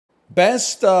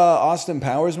Best Austin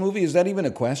Powers movie? Is that even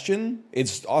a question?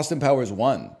 It's Austin Powers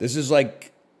 1. This is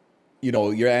like, you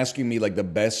know, you're asking me like the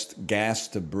best gas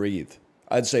to breathe.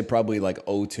 I'd say probably like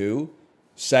O2.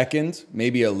 Second,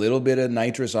 maybe a little bit of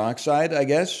nitrous oxide, I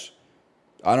guess.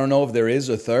 I don't know if there is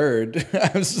a third.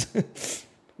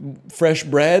 Fresh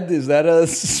bread, is that a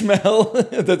smell?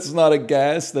 That's not a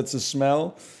gas, that's a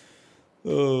smell.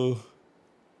 Oh.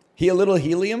 A little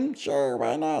helium? Sure,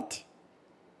 why not?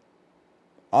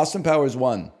 Austin Powers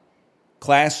 1.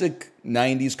 Classic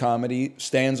 90s comedy,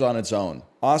 stands on its own.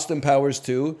 Austin Powers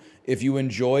 2, if you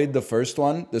enjoyed the first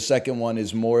one, the second one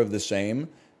is more of the same,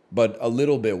 but a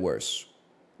little bit worse.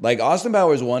 Like Austin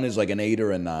Powers 1 is like an 8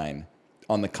 or a 9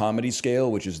 on the comedy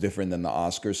scale, which is different than the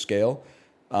Oscar scale.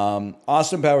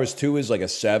 Austin Powers 2 is like a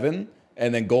 7,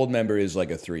 and then Goldmember is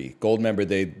like a 3.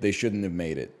 Goldmember, they shouldn't have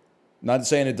made it. Not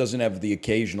saying it doesn't have the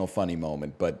occasional funny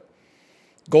moment, but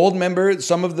Goldmember,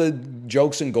 some of the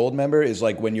jokes in Goldmember is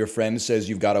like when your friend says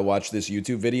you've got to watch this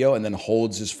YouTube video and then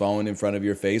holds his phone in front of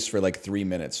your face for like 3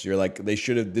 minutes. You're like,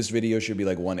 this video should be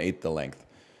like 1/8 the length.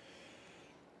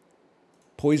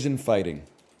 Poison fighting.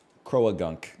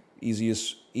 Croagunk.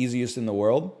 Easiest in the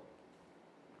world.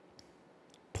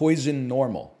 Poison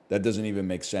normal. That doesn't even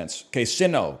make sense. Okay,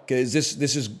 Sinnoh. Okay,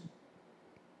 this is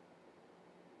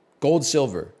gold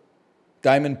silver.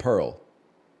 Diamond pearl.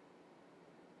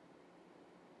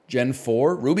 Gen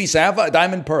 4. Ruby sapphire.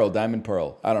 Diamond pearl. Diamond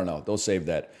pearl. I don't know. They'll save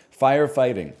that.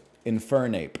 Firefighting.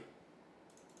 Infernape.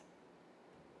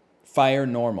 Fire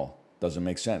normal. Doesn't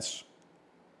make sense.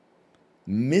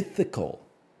 Mythical.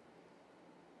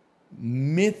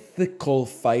 Mythical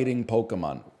fighting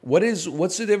Pokemon.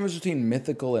 What's the difference between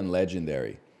mythical and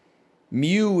legendary?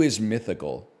 Mew is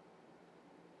mythical.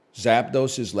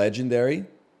 Zapdos is legendary.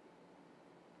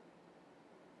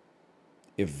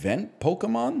 Event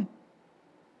Pokemon?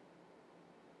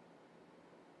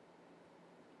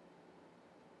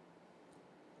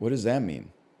 What does that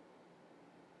mean?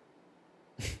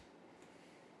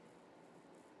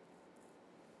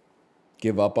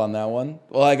 Give up on that one?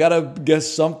 Well, I gotta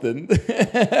guess something.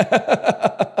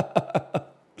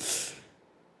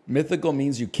 Mythical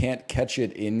means you can't catch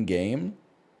it in game?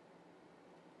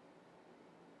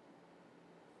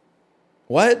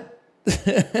 What?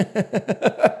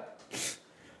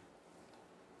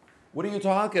 What are you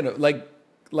talking about?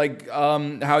 Like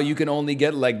how you can only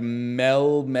get like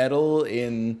metal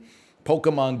in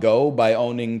Pokemon Go by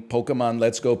owning Pokemon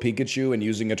Let's Go Pikachu and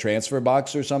using a transfer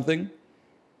box or something?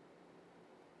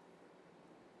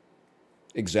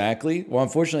 Exactly. Well,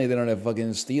 unfortunately, they don't have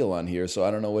fucking steel on here, so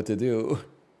I don't know what to do.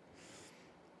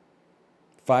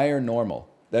 Fire normal.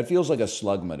 That feels like a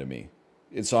Slugma to me.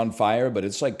 It's on fire, but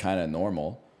it's like kind of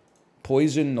normal.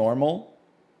 Poison normal.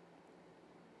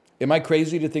 Am I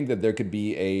crazy to think that there could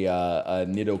be a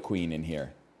Nidoqueen in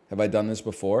here? Have I done this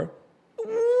before?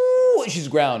 Ooh, she's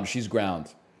ground. She's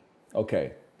ground.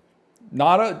 Okay.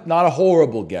 Not a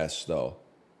horrible guess, though.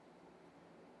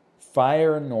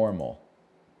 Fire normal.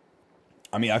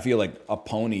 I mean, I feel like a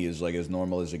pony is like as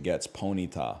normal as it gets.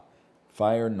 Ponyta.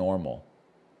 Fire normal.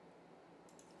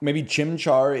 Maybe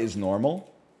Chimchar is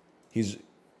normal. He's...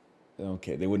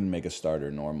 Okay, they wouldn't make a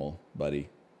starter normal, buddy.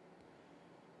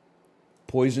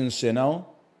 Poison Sinnoh.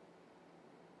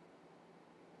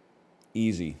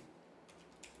 Easy.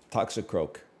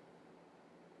 Toxicroak.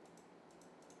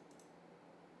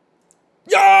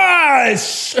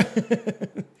 Yes!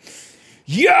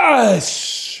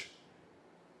 Yes!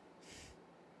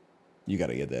 You got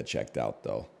to get that checked out,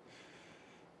 though.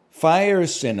 Fire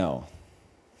Sinnoh.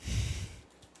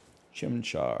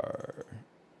 Chimchar.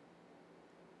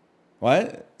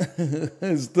 What?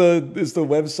 Is the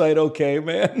website okay,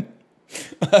 man?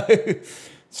 I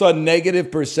saw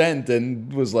 -%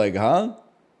 and was like, huh?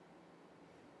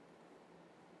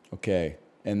 Okay.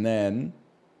 And then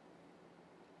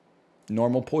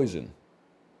normal poison.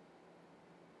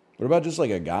 What about just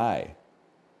like a guy?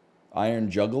 Iron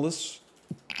Jugulus?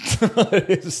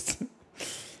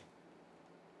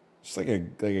 It's like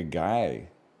a guy.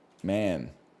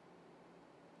 Man.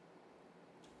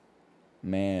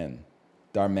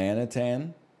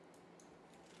 Darmanitan?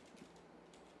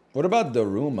 What about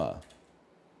Daruma?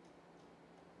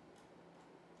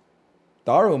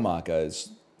 Darumaka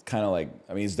is kind of like,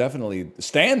 I mean, he's definitely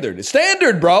standard. It's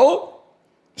standard, bro!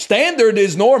 Standard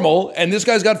is normal, and this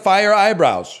guy's got fire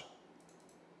eyebrows.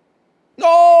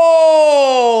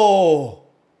 No!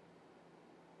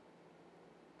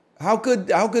 How could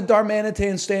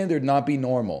Darmanitan standard not be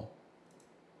normal?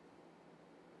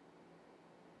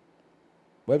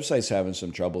 Website's having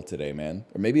some trouble today, man.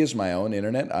 Or maybe it's my own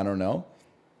internet. I don't know.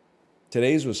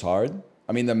 Today's was hard.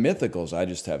 I mean, the mythicals, I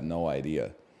just have no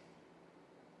idea.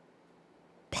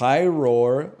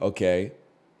 Pyroar, okay.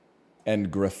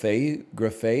 And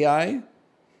Grafei?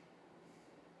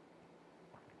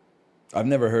 I've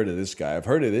never heard of this guy. I've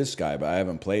heard of this guy, but I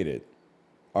haven't played it.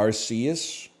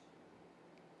 Arceus?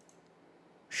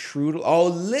 Shroodle?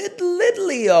 Oh,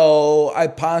 Litleo! I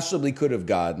possibly could have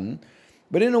gotten.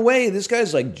 But in a way, this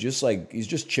guy's like, he's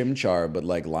just Chimchar, but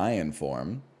like lion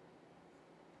form.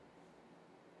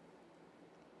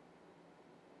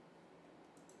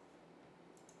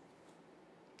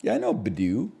 Yeah, I know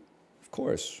Badoo. Of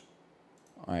course.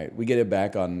 All right, we get it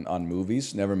back on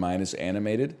movies. Never mind, it's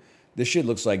animated. This shit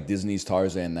looks like Disney's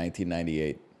Tarzan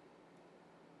 1998.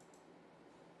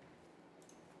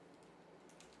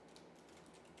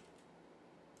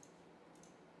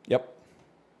 Yep.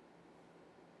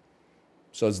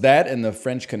 So it's that and The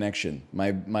French Connection,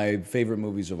 my favorite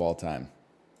movies of all time.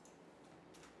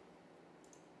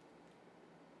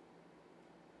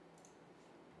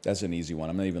 That's an easy one.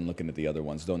 I'm not even looking at the other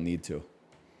ones. Don't need to.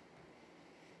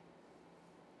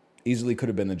 Easily could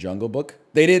have been The Jungle Book.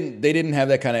 They didn't have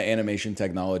that kind of animation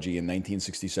technology in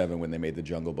 1967 when they made The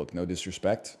Jungle Book. No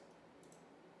disrespect.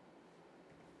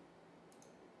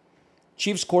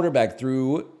 Chiefs quarterback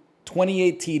threw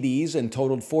 28 TDs and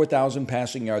totaled 4,000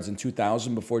 passing yards in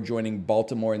 2000 before joining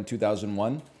Baltimore in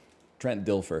 2001. Trent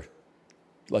Dilfer.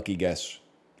 Lucky guess.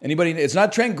 Anybody? It's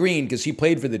not Trent Green because he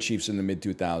played for the Chiefs in the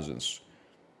mid-2000s.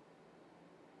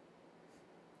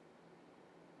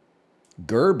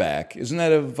 Gerback? Isn't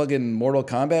that a fucking Mortal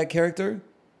Kombat character?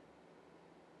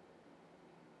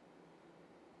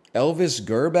 Elvis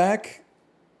Gerback?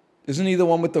 Isn't he the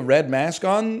one with the red mask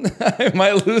on? Am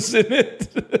I losing it?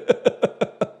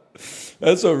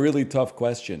 That's a really tough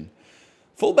question.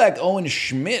 Fullback Owen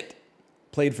Schmidt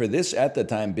played for this, at the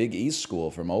time, Big East school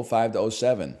from 05 to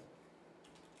 07.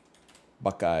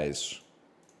 Buckeyes.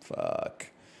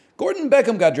 Fuck. Gordon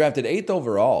Beckham got drafted 8th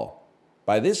overall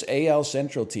by this AL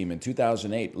Central team in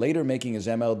 2008, later making his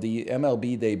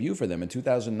MLB debut for them in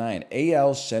 2009.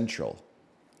 AL Central.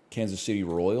 Kansas City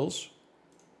Royals.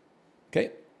 Okay,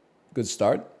 good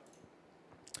start.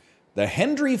 The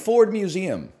Henry Ford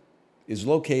Museum is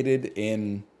located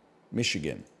in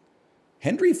Michigan.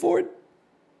 Henry Ford?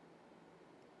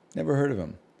 Never heard of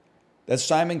him. That's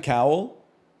Simon Cowell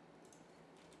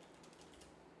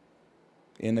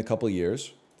in a couple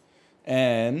years.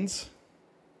 And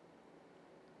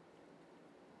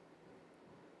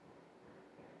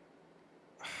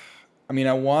I mean,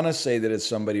 I want to say that it's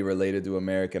somebody related to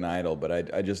American Idol,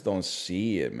 but I just don't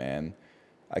see it, man.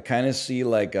 I kind of see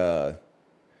like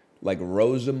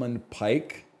Rosamund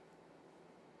Pike.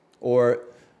 Or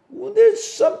well, there's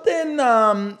something,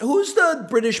 who's the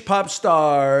British pop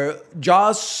star?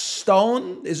 Joss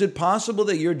Stone? Is it possible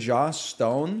that you're Joss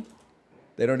Stone?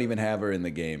 They don't even have her in the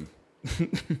game.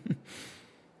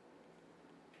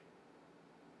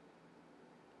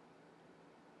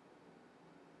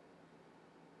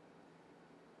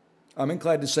 I'm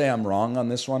inclined to say I'm wrong on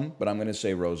this one, but I'm going to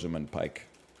say Rosamund Pike.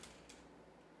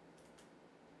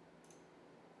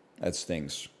 That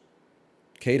stings.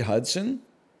 Kate Hudson?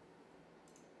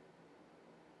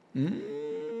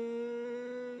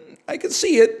 I could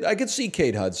see it. I could see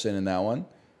Kate Hudson in that one.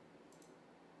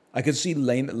 I could see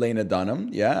Lena Dunham.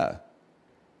 Yeah.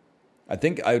 I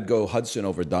think I would go Hudson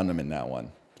over Dunham in that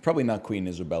one. Probably not Queen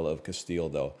Isabella of Castile,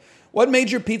 though. What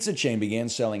major pizza chain began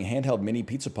selling handheld mini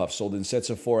pizza puffs sold in sets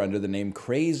of 4 under the name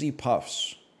Crazy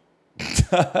Puffs?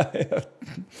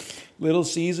 Little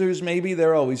Caesars, maybe?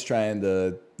 They're always trying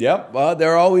to... Yep,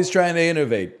 they're always trying to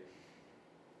innovate.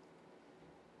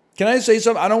 Can I say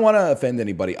something? I don't want to offend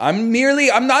anybody. I'm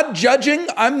not judging.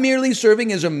 I'm merely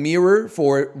serving as a mirror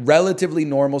for relatively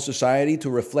normal society to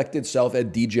reflect itself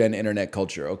at degen internet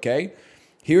culture, okay?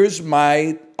 Here's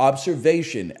my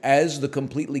observation as the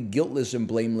completely guiltless and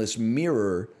blameless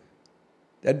mirror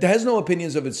that has no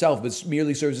opinions of itself, but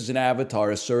merely serves as an avatar,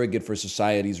 a surrogate for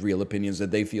society's real opinions that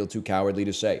they feel too cowardly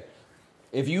to say.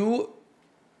 If you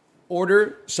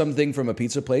order something from a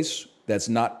pizza place that's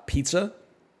not pizza,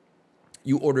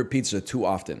 you order pizza too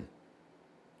often.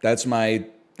 That's my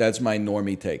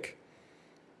normie take.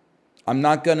 I'm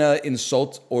not gonna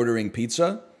insult ordering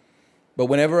pizza, but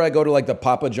whenever I go to like the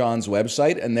Papa John's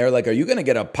website and they're like, "Are you gonna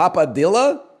get a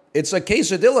papadilla?" It's a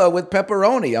quesadilla with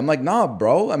pepperoni. I'm like, "Nah,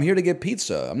 bro. I'm here to get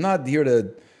pizza. I'm not here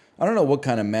to." I don't know what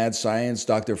kind of mad science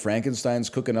Dr. Frankenstein's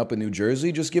cooking up in New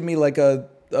Jersey. Just give me like a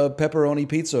pepperoni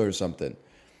pizza or something.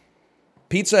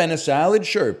 Pizza and a salad?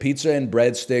 Sure. Pizza and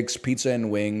breadsticks, pizza and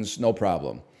wings, no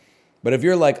problem. But if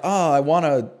you're like, I want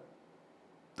to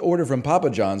order from Papa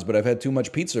John's, but I've had too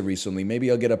much pizza recently,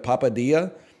 maybe I'll get a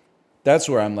papadilla. That's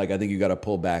where I'm like, I think you got to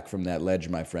pull back from that ledge,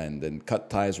 my friend, and cut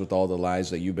ties with all the lies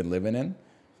that you've been living in.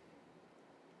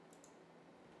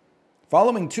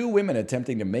 Following two women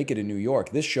attempting to make it in New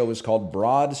York, this show is called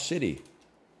Broad City.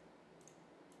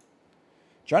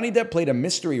 Johnny Depp played a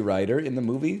mystery writer in the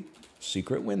movie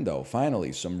Secret Window.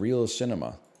 Finally, some real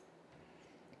cinema.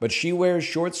 But she wears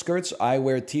short skirts, I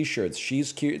wear t-shirts.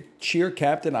 She's cheer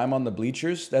captain, I'm on the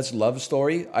bleachers. That's Love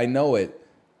Story. I know it.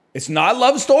 It's not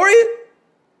Love Story?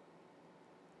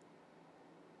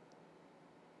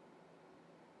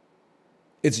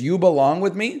 It's You Belong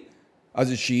With Me?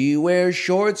 She wears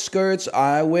short skirts,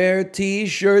 I wear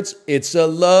t-shirts. It's a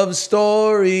love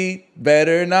story,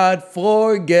 better not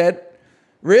forget.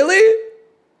 Really?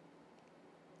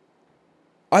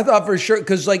 I thought for sure,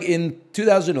 because like in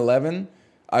 2011,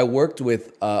 I worked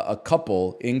with a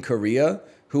couple in Korea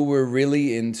who were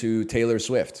really into Taylor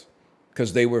Swift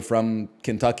because they were from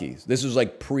Kentucky. This was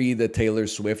like pre the Taylor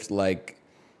Swift like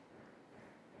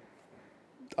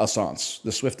assance,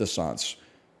 the Swift assance.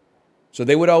 So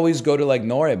they would always go to like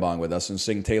Noraebang with us and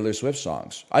sing Taylor Swift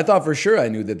songs. I thought for sure I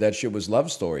knew that that shit was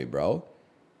Love Story, bro.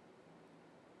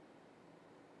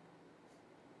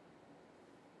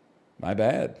 My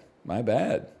bad. My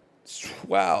bad.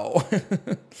 Wow.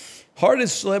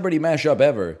 Hardest celebrity mashup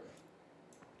ever.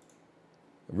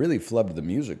 Really flubbed the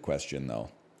music question, though.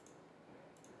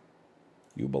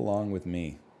 You Belong With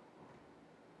Me.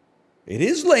 It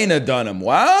is Lena Dunham.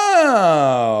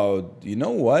 Wow. You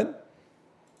know what?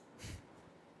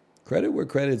 Credit where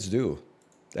credit's due.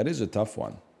 That is a tough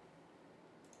one.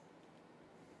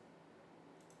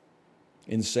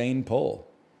 Insane pull.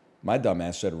 My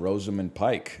dumbass said Rosamund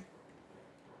Pike.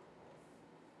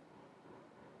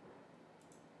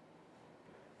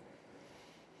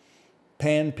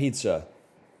 Pan Pizza.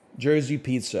 Jersey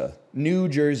Pizza. New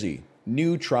Jersey.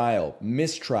 New Trial.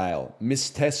 Mistrial. Miss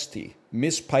Testy.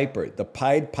 Miss Piper. The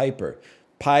Pied Piper.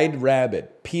 Pied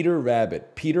Rabbit. Peter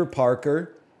Rabbit. Peter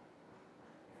Parker.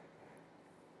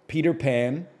 Peter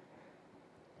Pan,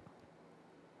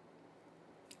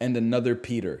 and another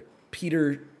Peter.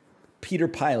 Peter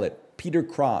Pilot, Peter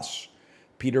Cross,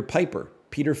 Peter Piper,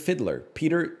 Peter Fiddler,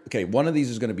 Peter... Okay, one of these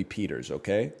is going to be Peters,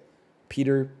 okay?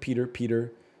 Peter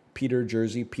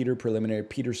Jersey, Peter Preliminary,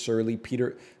 Peter Surly,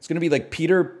 Peter... It's going to be like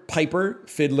Peter Piper,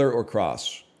 Fiddler, or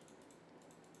Cross.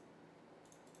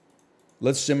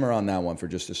 Let's simmer on that one for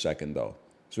just a second, though.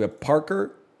 So we have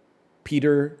Parker,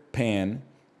 Peter Pan,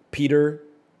 Peter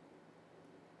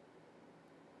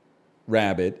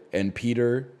Rabbit, and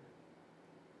Peter...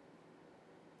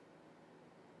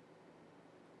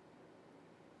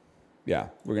 Yeah,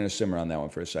 we're going to simmer on that one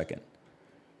for a second.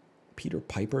 Peter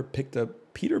Piper picked up...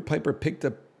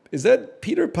 Is that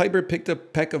Peter Piper picked a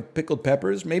peck of pickled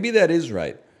peppers? Maybe that is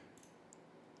right.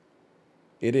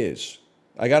 It is.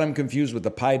 I got him confused with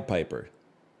the Pied Piper,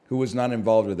 who was not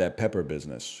involved with that pepper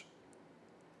business.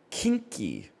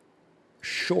 Kinky.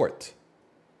 Short.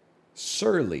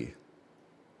 Surly.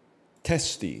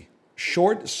 Testy.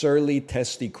 Short, surly,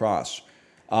 testy, cross.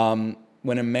 When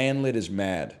a manlet is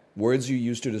mad. Words you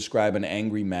use to describe an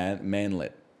angry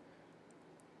manlet.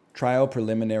 Trial,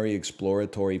 preliminary,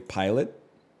 exploratory, pilot.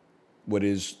 What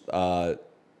is a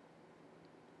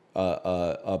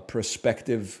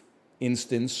prospective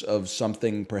instance of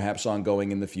something perhaps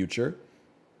ongoing in the future.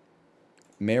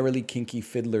 Merrily Kinky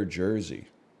Fiddler Jersey.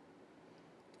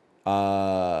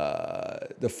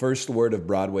 The first word of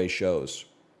Broadway shows.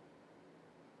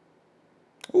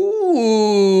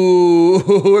 Ooh,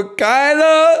 we're kind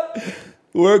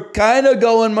of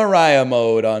going Mariah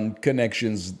mode on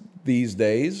connections these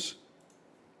days.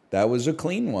 That was a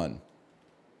clean one.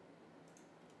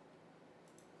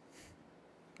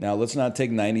 Now, let's not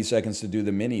take 90 seconds to do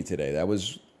the mini today. That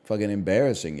was fucking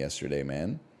embarrassing yesterday,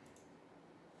 man.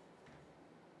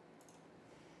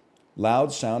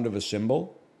 Loud sound of a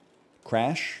cymbal.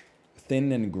 Crash.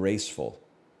 Thin and graceful.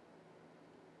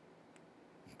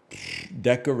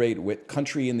 Decorate with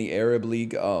country in the Arab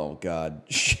League. Oh, God.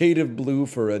 Shade of blue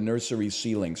for a nursery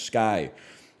ceiling. Sky.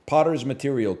 Potter's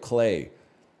material. Clay.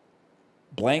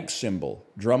 Blank symbol.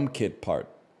 Drum kit part.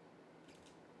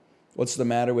 What's the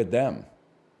matter with them?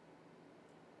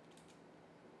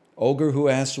 Ogre who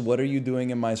asks, what are you doing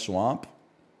in my swamp?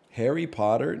 Harry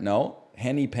Potter? No.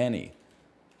 Henny Penny.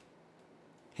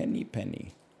 Henny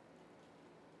Penny.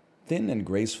 Thin and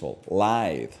graceful.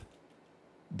 Lithe.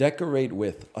 Decorate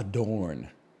with. Adorn.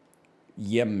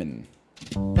 Yemen.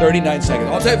 39 seconds.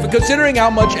 I'll tell you, considering how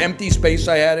much empty space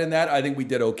I had in that, I think we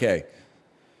did okay.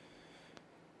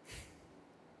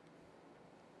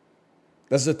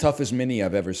 That's the toughest mini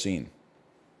I've ever seen.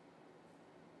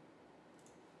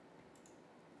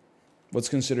 What's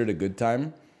considered a good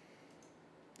time?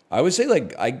 I would say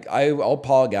like I'll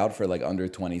pog out for like under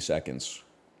 20 seconds.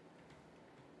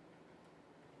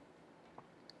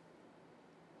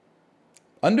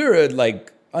 Under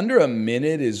a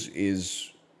minute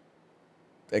is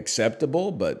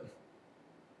acceptable, but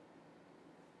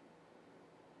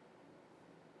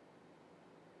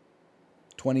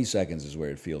 20 seconds is where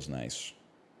it feels nice.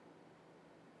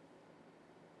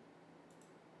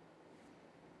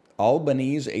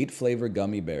 Albanese 8-flavor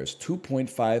gummy bears.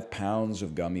 2.5 pounds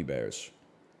of gummy bears.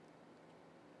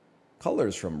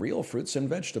 Colors from real fruits and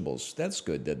vegetables. That's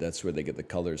good. That's where they get the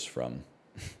colors from.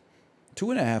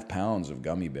 2.5 pounds of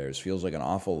gummy bears feels like an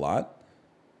awful lot.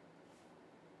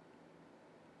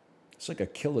 It's like a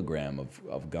kilogram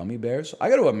of gummy bears. I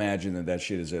got to imagine that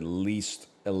shit is at least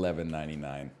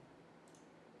 $11.99.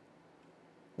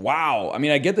 Wow. I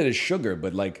mean, I get that it's sugar,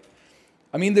 but like,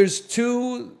 I mean, there's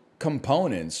two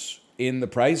components in the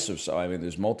price of so. I mean,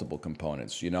 there's multiple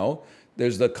components, you know?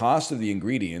 There's the cost of the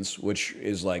ingredients, which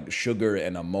is like sugar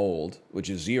and a mold, which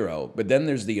is zero. But then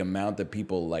there's the amount that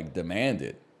people like demand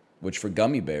it, which for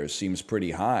gummy bears seems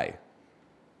pretty high.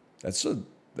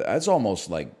 That's almost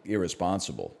like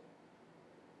irresponsible.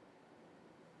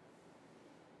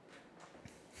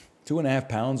 2.5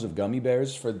 pounds of gummy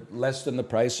bears for less than the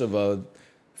price of a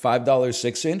 $5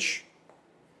 6-inch?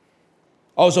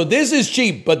 Oh, so this is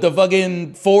cheap, but the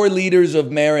fucking 4 liters of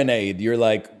marinade, you're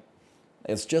like,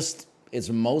 it's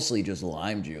mostly just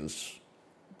lime juice.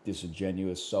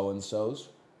 Disingenuous so-and-sos.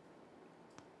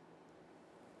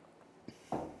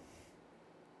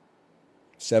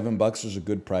 $7 is a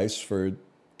good price for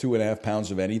 2.5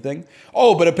 pounds of anything.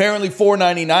 Oh, but apparently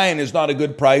 $4.99 is not a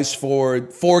good price for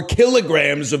 4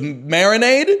 kilograms of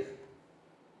marinade?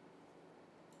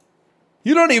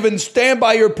 You don't even stand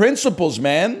by your principles,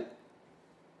 man.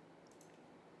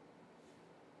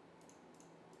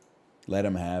 Let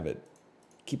them have it.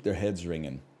 Keep their heads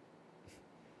ringing.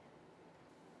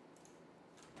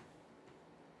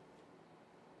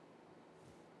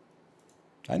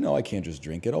 I know I can't just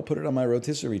drink it. I'll put it on my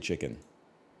rotisserie chicken.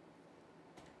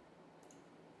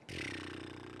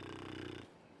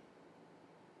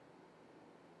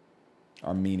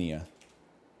 Armenia.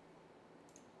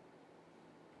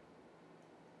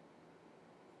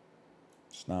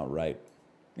 It's not right.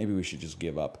 Maybe we should just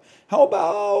give up. How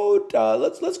about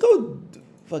let's go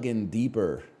fucking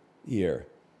deeper here.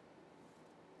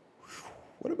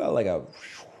 What about like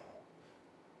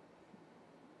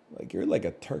you're like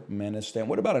a Turkmenistan?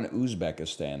 What about an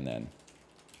Uzbekistan then?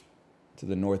 To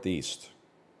the northeast.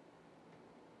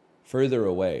 Further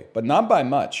away, but not by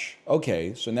much.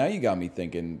 Okay, so now you got me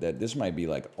thinking that this might be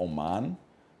like Oman.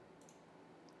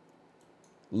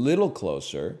 Little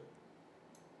closer.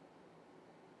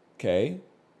 Okay.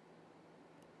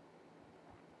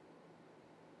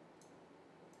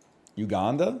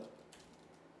 Uganda?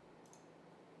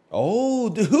 Oh,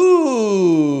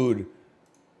 dude!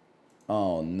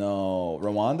 Oh, no.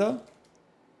 Rwanda?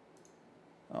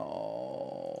 Oh.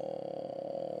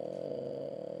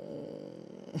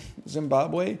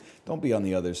 Zimbabwe? Don't be on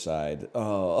the other side.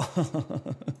 Oh.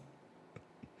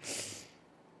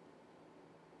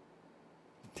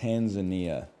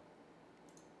 Tanzania.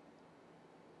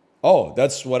 Oh,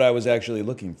 that's what I was actually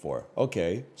looking for.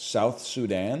 Okay. South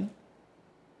Sudan?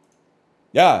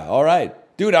 Yeah, all right.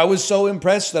 Dude, I was so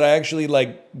impressed that I actually,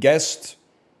 like, guessed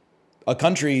a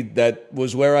country that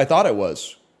was where I thought it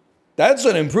was. That's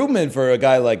an improvement for a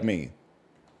guy like me.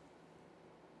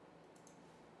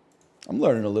 I'm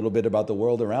learning a little bit about the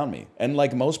world around me. And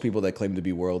like most people that claim to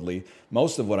be worldly,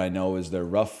 most of what I know is their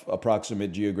rough,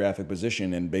 approximate geographic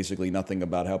position and basically nothing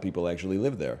about how people actually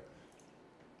live there.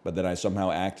 But then I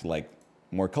somehow act like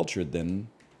more cultured than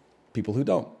people who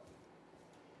don't.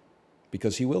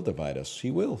 Because he will divide us.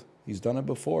 He will. He's done it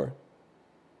before.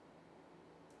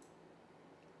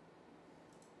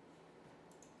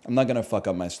 I'm not going to fuck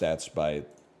up my stats by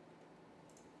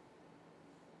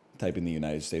typing the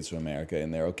United States of America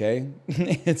in there, okay?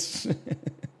 It's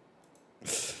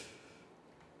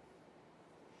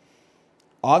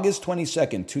August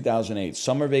 22nd, 2008,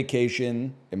 summer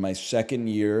vacation in my second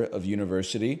year of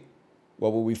university.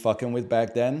 What were we fucking with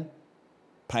back then?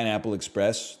 Pineapple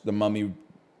Express, The Mummy,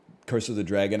 Curse of the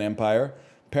Dragon Empire.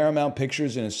 Paramount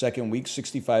Pictures in his second week,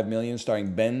 $65 million,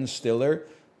 starring Ben Stiller.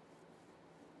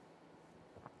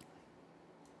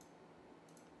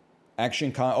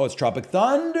 It's Tropic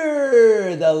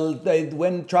Thunder.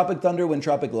 When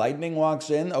Tropic Lightning walks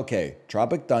in. Okay,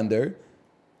 Tropic Thunder.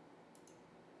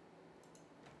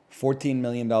 $14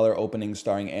 million opening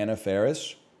starring Anna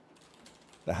Faris.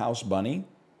 The House Bunny.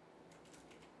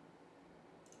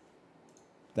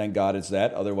 Thank God it's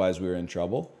that. Otherwise, we were in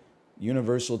trouble.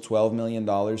 Universal $12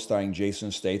 million starring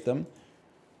Jason Statham.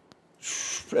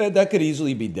 That could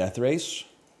easily be Death Race.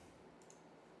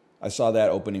 I saw that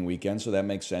opening weekend, so that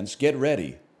makes sense. Get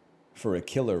Ready. for a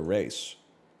killer race.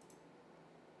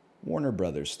 Warner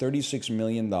Brothers, $36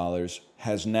 million,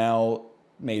 has now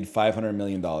made $500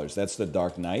 million. That's The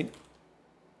Dark Knight.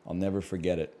 I'll never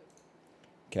forget it.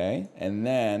 Okay, and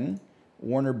then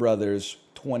Warner Brothers,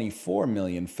 $24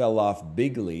 million, fell off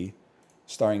bigly,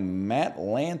 starring Matt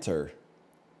Lanter.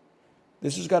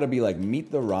 This has got to be like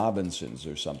Meet the Robinsons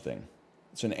or something.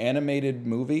 It's an animated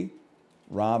movie.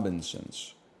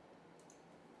 Robinsons.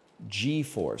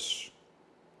 G-Force.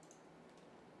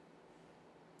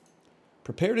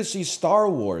 Prepare to see Star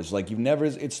Wars like you've never...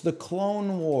 It's the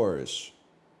Clone Wars.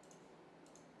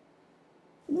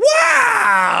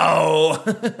 Wow!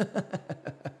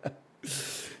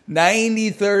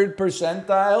 93rd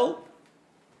percentile?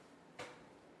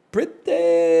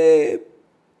 Pretty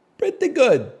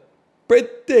good.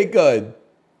 Pretty good.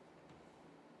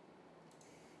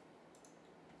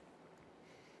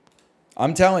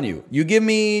 I'm telling you, you give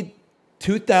me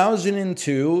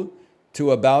 2002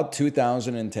 to about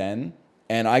 2010,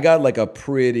 and I got like a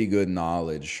pretty good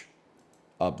knowledge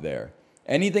up there.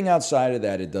 Anything outside of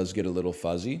that, it does get a little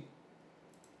fuzzy.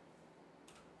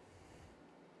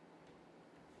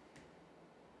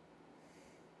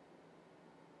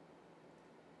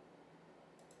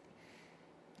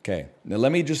 Okay, now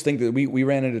let me just think that we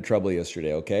ran into trouble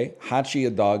yesterday, okay? Hachi, A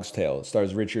Dog's Tale. It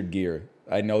stars Richard Gere.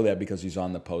 I know that because he's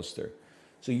on the poster.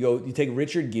 So you take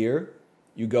Richard Gere,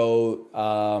 you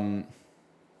go,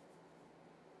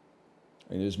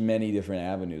 there's many different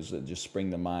avenues that just spring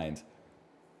to mind.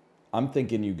 I'm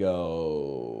thinking you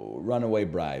go Runaway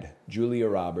Bride, Julia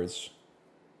Roberts,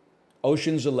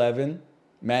 Ocean's 11,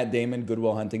 Matt Damon, Good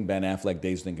Will Hunting, Ben Affleck,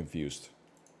 Dazed and Confused.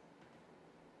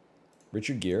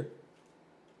 Richard Gere.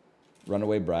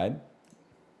 Runaway Bride.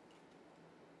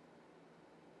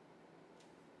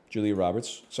 Julia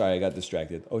Roberts. Sorry, I got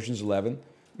distracted. Ocean's 11.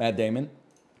 Matt Damon.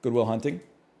 Good Will Hunting.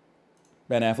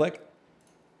 Ben Affleck.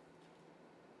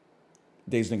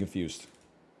 Dazed and Confused.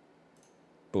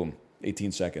 Boom.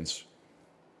 18 seconds.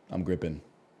 I'm gripping.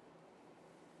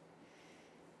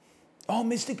 Oh,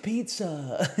 Mystic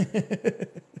Pizza.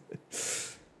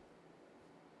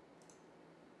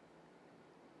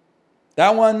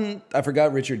 That one, I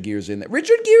forgot Richard Gere's in there.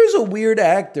 Richard Gere is a weird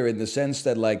actor in the sense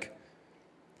that, like,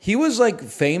 he was, like,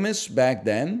 famous back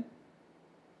then,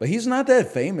 but he's not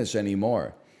that famous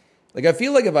anymore. Like, I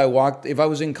feel like if I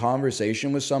was in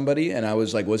conversation with somebody and I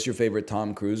was like, what's your favorite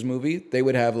Tom Cruise movie? They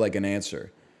would have, like, an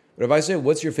answer. But if I said,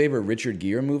 what's your favorite Richard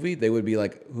Gere movie? They would be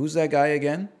like, who's that guy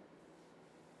again?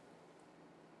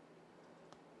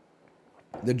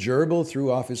 The gerbil threw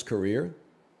off his career?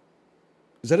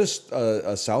 Is that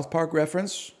a South Park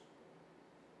reference?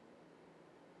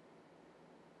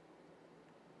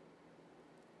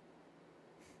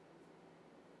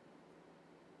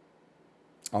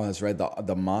 Oh, that's right.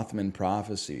 The Mothman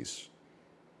Prophecies.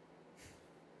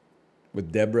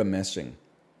 With Deborah Messing.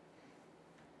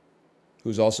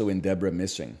 Who's also in Deborah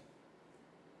Missing.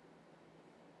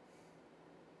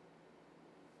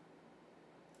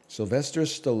 Sylvester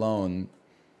Stallone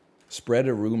spread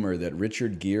a rumor that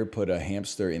Richard Gere put a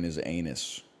hamster in his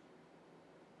anus.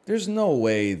 There's no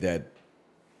way that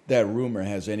rumor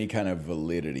has any kind of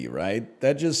validity, right?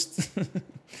 That just...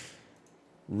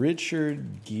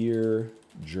 Richard Gere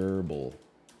gerbil.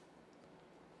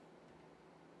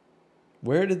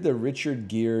 Where did the Richard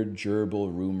Gere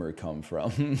gerbil rumor come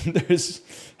from? There's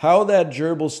how that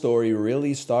gerbil story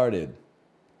really started.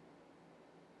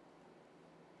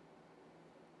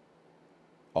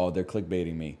 Oh, they're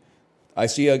clickbaiting me. I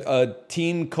see a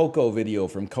Team Coco video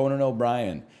from Conan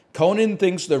O'Brien. Conan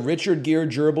thinks the Richard Gere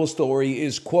gerbil story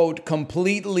is, quote,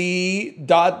 completely ...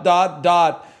 Come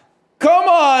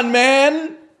on,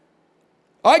 man!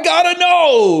 I gotta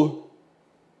know!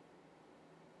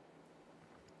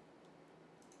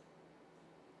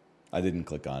 I didn't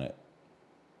click on it.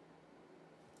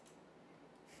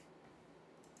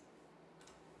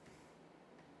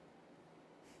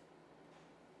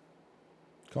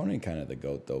 Conan kind of the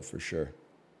GOAT, though, for sure.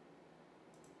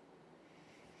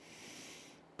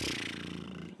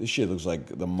 This shit looks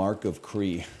like the Mark of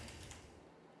Cree.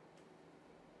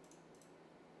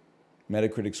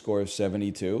 Metacritic score of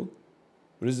 72.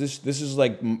 What is this? This is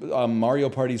like Mario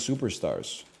Party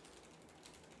Superstars.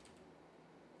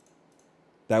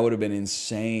 That would have been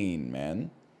insane, man.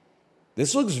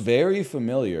 This looks very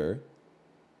familiar.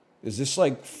 Is this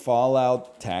like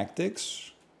Fallout Tactics?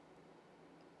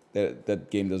 That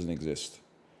game doesn't exist.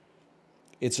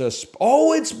 It's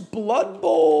it's Blood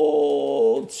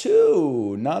Bowl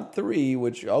 2, not 3,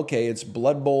 which, okay, it's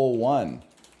Blood Bowl 1.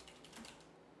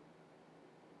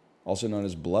 Also known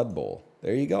as Blood Bowl.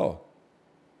 There you go.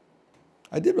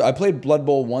 I played Blood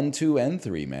Bowl 1, 2, and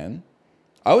 3, man.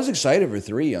 I was excited for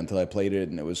 3 until I played it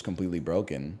and it was completely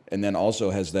broken. And then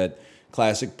also has that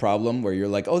classic problem where you're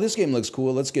like, oh, this game looks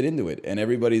cool, let's get into it. And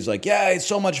everybody's like, yeah, it's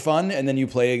so much fun. And then you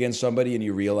play against somebody and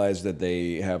you realize that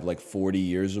they have like 40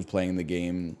 years of playing the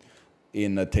game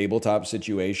in a tabletop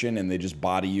situation and they just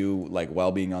body you like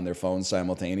while being on their phone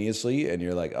simultaneously. And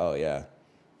you're like, oh, yeah,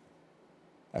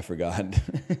 I forgot.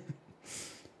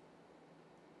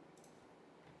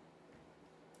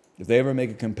 If they ever make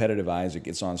a competitive Isaac,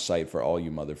 it's on site for all you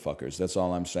motherfuckers. That's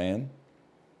all I'm saying.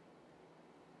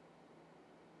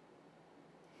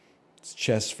 It's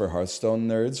chess for Hearthstone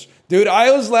nerds. Dude,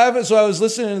 I was laughing. So I was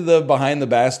listening to the Behind the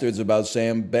Bastards about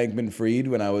Sam Bankman-Fried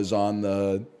when I was on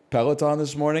the Peloton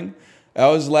this morning. I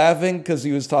was laughing because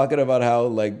he was talking about how,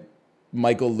 like,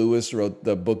 Michael Lewis wrote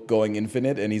the book Going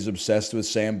Infinite, and he's obsessed with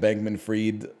Sam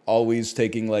Bankman-Fried always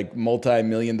taking, like,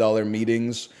 multi-million-dollar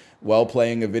meetings while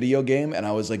playing a video game. And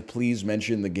I was like, please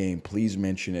mention the game. Please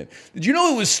mention it. Did you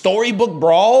know it was Storybook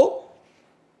Brawl?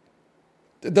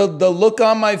 The look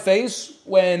on my face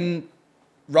when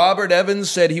Robert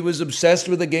Evans said he was obsessed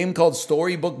with a game called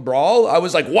Storybook Brawl, I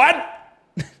was like, what?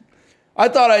 I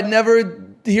thought I'd never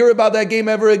hear about that game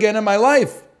ever again in my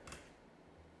life.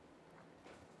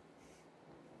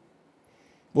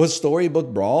 Was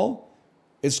Storybook Brawl?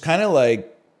 It's kind of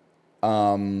like,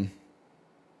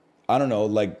 I don't know,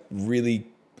 like really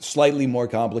slightly more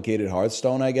complicated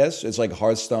Hearthstone, I guess. It's like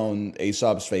Hearthstone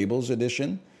Aesop's Fables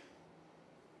edition.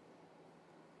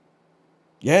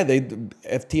 Yeah,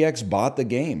 FTX bought the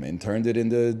game and turned it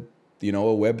into, you know,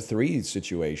 a Web3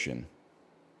 situation.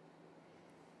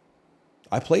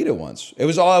 I played it once. I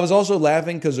was also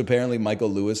laughing because apparently Michael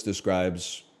Lewis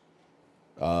describes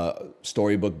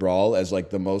Storybook Brawl as like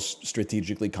the most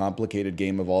strategically complicated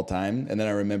game of all time. And then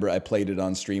I remember I played it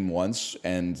on stream once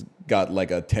and got like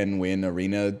a 10-win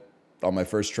arena on my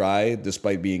first try,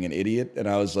 despite being an idiot. And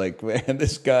I was like, man,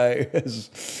 this guy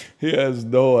has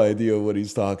no idea what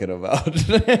he's talking about.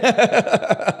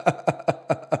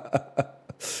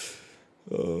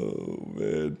 Oh,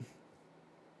 man.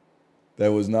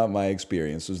 That was not my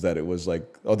experience. Was that it was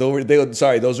like, although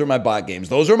sorry, those are my bot games.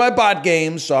 Those are my bot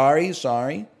games. Sorry.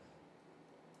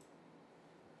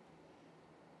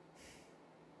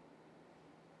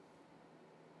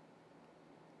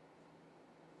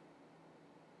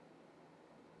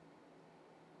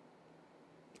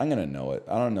 I'm going to know it.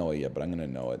 I don't know it yet, but I'm going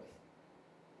to know it.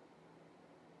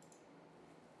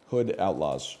 Hood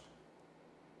Outlaws.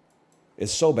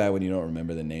 It's so bad when you don't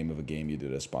remember the name of a game you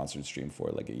did a sponsored stream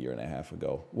for like a year and a half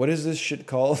ago. What is this shit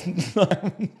called?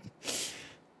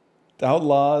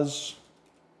 Outlaws.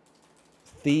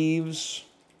 Thieves.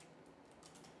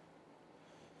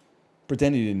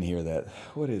 Pretend you didn't hear that.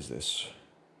 What is this?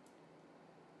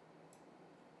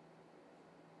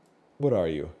 What are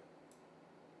you?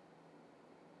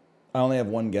 I only have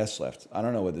one guess left. I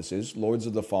don't know what this is. Lords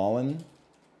of the Fallen.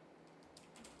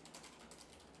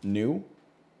 New.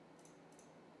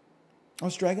 Oh,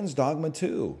 it's Dragon's Dogma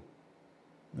 2.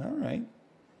 All right.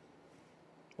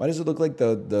 Why does it look like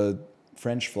the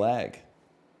French flag?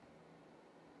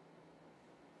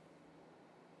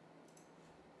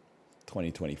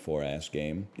 $2024 ass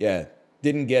game. Yeah,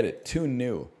 didn't get it. Too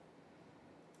new.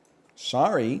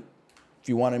 Sorry. If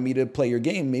you wanted me to play your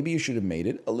game, maybe you should have made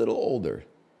it a little older.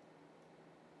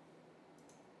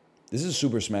 This is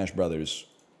Super Smash Brothers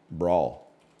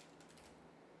Brawl.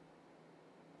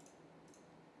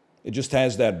 It just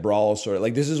has that brawl sort of,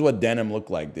 like this is what Denim looked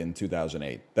like in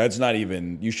 2008. That's not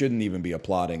even, you shouldn't even be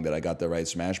applauding that I got the right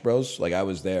Smash Bros. Like I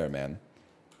was there, man.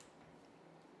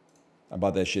 I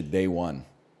bought that shit day one.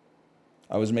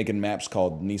 I was making maps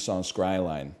called Nissan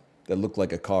Skyline that looked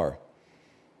like a car.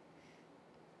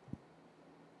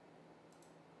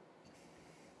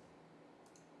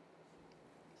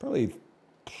 Probably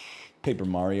Paper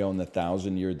Mario and the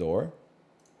 1,000-Year Door.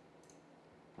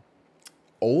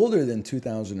 Older than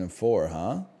 2004,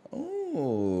 huh?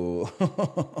 Oh.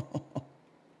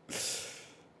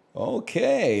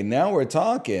 Okay, now we're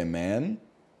talking, man.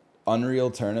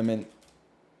 Unreal Tournament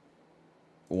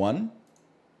 1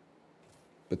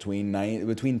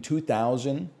 between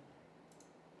 2000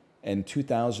 and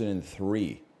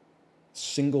 2003.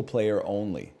 Single player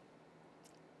only.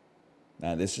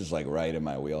 Now this is like right in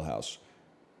my wheelhouse.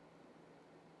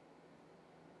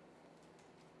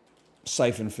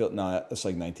 Siphon Filter, no, that's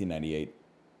like 1998.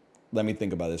 Let me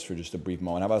think about this for just a brief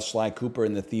moment. How about Sly Cooper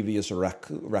and the Thievius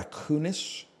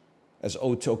Raccoonus?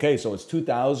 Okay, so it's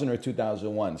 2000 or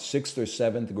 2001, 6th or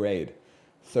 7th grade.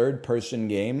 Third-person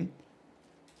game,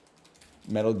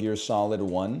 Metal Gear Solid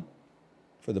 1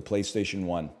 for the PlayStation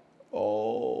 1.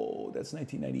 Oh, that's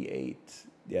 1998.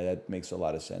 Yeah, that makes a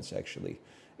lot of sense, actually.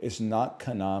 It's not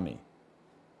Konami.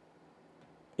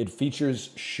 It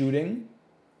features shooting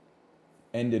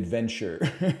and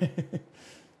adventure.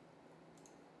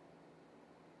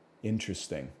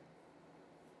 Interesting.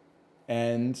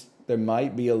 And there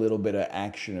might be a little bit of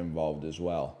action involved as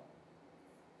well.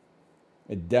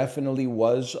 It definitely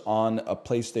was on a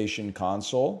PlayStation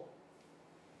console.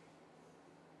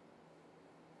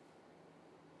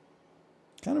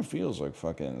 Kind of feels like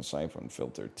fucking Siphon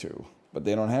Filter 2. But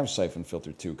they don't have Siphon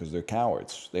Filter 2 because they're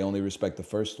cowards. They only respect the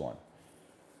first one.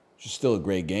 Which is still a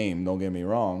great game, don't get me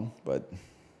wrong, but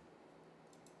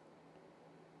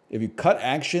if you cut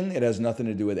action, it has nothing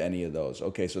to do with any of those.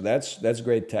 Okay, so that's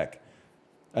great tech.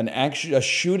 A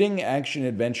shooting action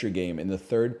adventure game in the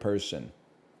third person.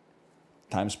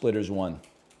 Time Splitters 1.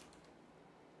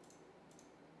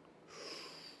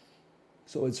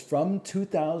 So it's from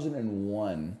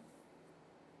 2001.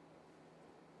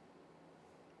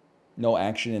 No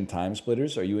action in Time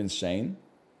Splitters? Are you insane?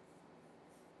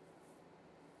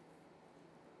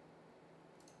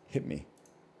 Hit me.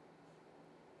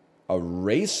 A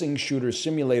racing shooter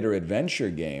simulator adventure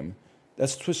game?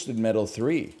 That's Twisted Metal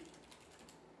 3.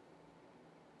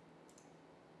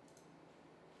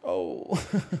 Oh.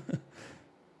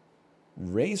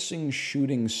 Racing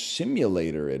shooting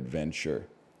simulator adventure.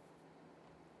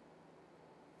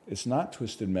 It's not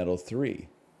Twisted Metal 3.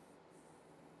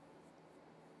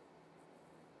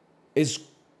 Is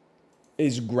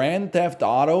Grand Theft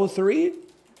Auto 3?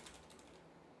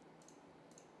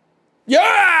 Yeah!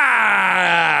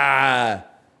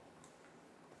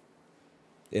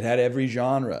 It had every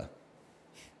genre.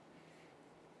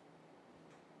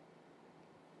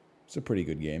 It's a pretty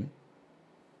good game.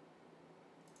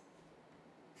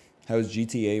 How's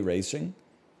GTA racing?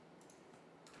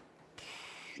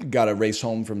 You gotta race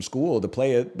home from school to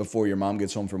play it before your mom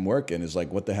gets home from work and is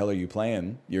like, what the hell are you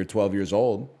playing? You're 12 years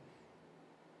old.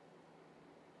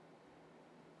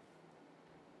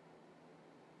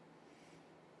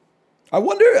 I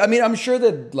wonder, I mean, I'm sure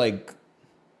that, like,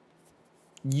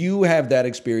 you have that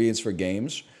experience for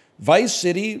games. Vice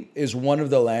City is one of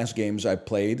the last games I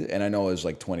played, and I know it was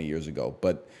like 20 years ago,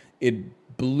 but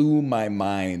it blew my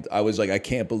mind. I was like, I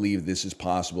can't believe this is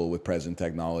possible with present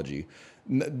technology.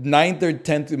 Ninth or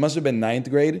 10th, it must have been 9th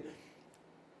grade,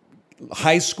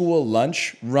 high school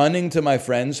lunch, running to my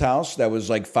friend's house that was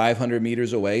like 500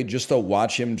 meters away just to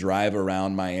watch him drive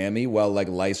around Miami while like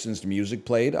licensed music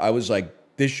played. I was like,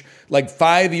 this, like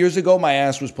 5 years ago, my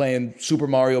ass was playing Super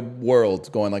Mario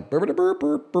World, going like burp, burp,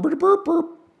 burp, burp, burp, burp.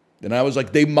 And I was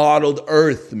like, they modeled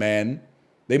Earth, man.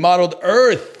 They modeled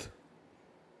Earth.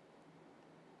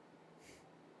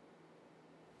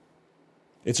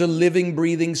 It's a living,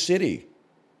 breathing city.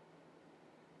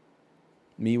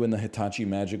 Me when the Hitachi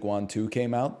Magic Wand 2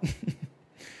 came out.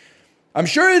 I'm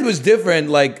sure it was different,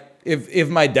 like, if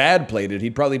my dad played it,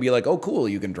 he'd probably be like, oh, cool,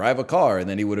 you can drive a car. And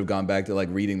then he would have gone back to, like,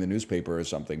 reading the newspaper or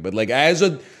something. But, like, it's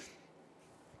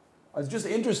just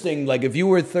interesting. Like, if you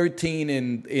were 13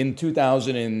 in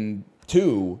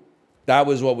 2002, that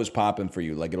was what was popping for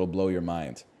you. Like, it'll blow your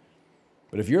mind.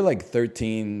 But if you're, like,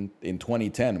 13 in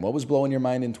 2010, what was blowing your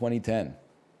mind in 2010?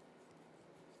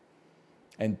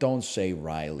 And don't say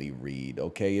Riley Reid,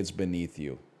 okay? It's beneath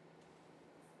you.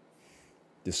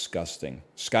 Disgusting.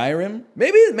 Skyrim?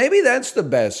 Maybe that's the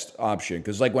best option.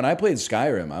 Because like when I played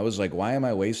Skyrim, I was like, why am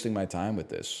I wasting my time with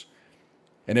this?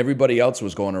 And everybody else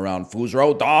was going around,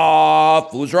 Fuzro da,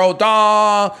 Fuzro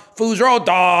da, Fuzro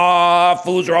da,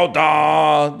 Fuzro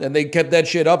da. And they kept that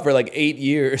shit up for like 8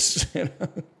 years.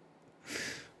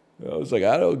 I was like,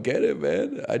 I don't get it,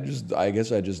 man. I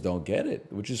guess I just don't get it,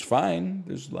 which is fine.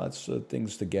 There's lots of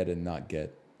things to get and not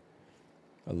get,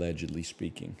 allegedly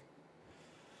speaking.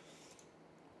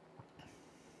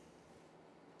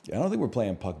 I don't think we're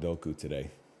playing Puckdoku today.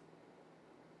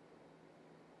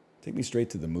 Take me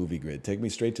straight to the movie grid. Take me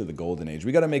straight to the golden age.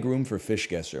 We got to make room for Fish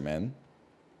Guesser, man.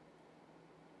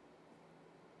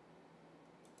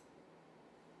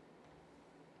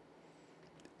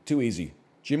 Too easy.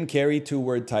 Jim Carrey,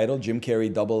 2-word title. Jim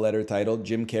Carrey, double-letter title.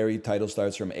 Jim Carrey, title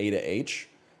starts from A to H.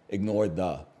 Ignore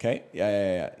the, okay?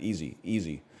 Yeah. Easy,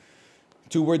 easy.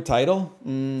 2-word title.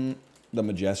 The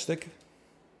Majestic.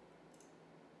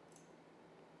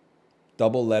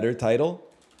 Double-letter title.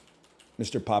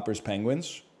 Mr. Popper's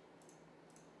Penguins.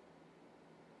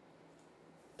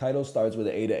 Title starts with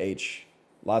an A to H.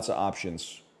 Lots of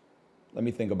options. Let me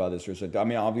think about this for a second. I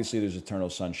mean, obviously there's Eternal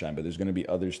Sunshine, but there's going to be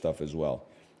other stuff as well.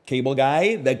 Cable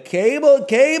Guy. The Cable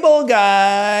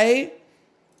Guy.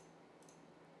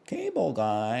 Cable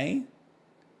Guy.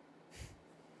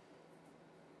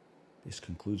 This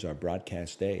concludes our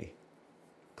broadcast day.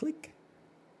 Click.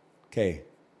 Okay.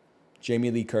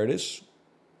 Jamie Lee Curtis.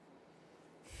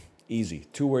 Easy.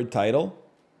 2-word title.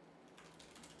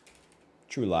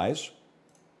 True Lies.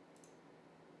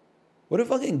 What a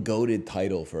fucking goated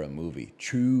title for a movie.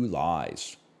 True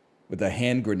Lies. With a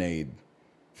hand grenade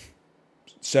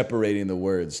separating the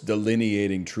words,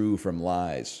 delineating true from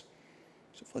lies.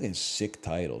 It's a fucking sick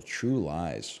title. True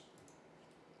Lies.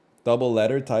 Double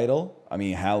letter title. I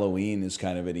mean, Halloween is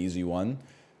kind of an easy one.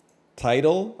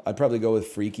 Title, I'd probably go with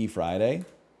Freaky Friday.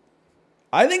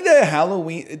 I think that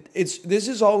Halloween, this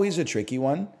is always a tricky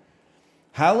one.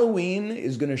 Halloween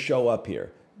is going to show up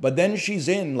here, but then she's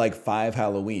in like 5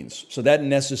 Halloweens. So that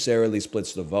necessarily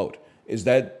splits the vote.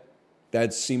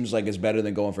 That seems like it's better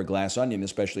than going for Glass Onion,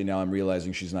 especially now I'm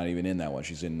realizing she's not even in that one.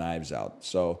 She's in Knives Out.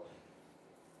 So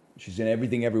she's in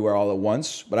Everything Everywhere All at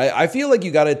Once. But I feel like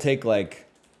you got to take like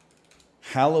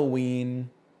Halloween,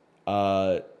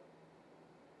 probably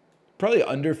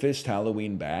Underfist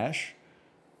Halloween Bash.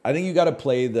 I think you got to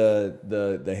play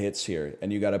the hits here,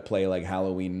 and you got to play like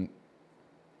Halloween.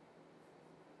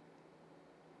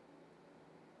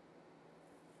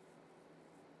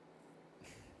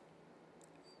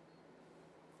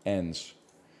 Ends.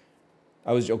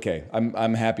 I was okay.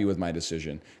 I'm happy with my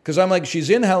decision because I'm like,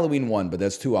 she's in Halloween 1, but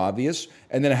that's too obvious.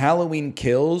 And then Halloween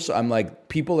Kills, I'm like,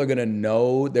 people are gonna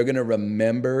know, they're gonna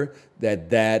remember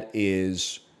that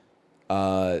is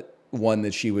one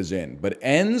that she was in. But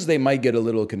Ends, they might get a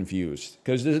little confused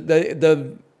because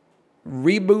the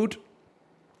reboot,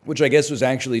 which I guess was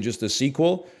actually just a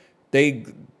sequel,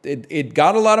 it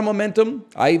got a lot of momentum.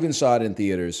 I even saw it in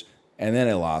theaters, and then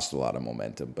it lost a lot of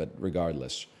momentum. But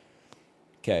regardless,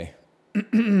 okay.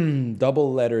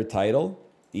 Double letter title,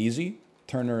 easy.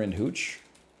 Turner and Hooch.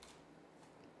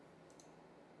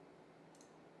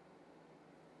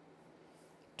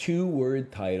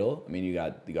 Two-word title. I mean, you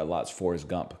got lots. Forrest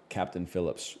Gump, Captain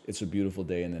Phillips, It's a Beautiful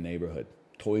Day in the Neighborhood,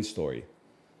 Toy Story,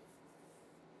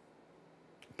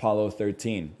 Apollo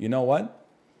 13. You know what?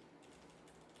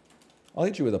 I'll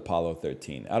hit you with Apollo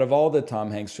 13. Out of all the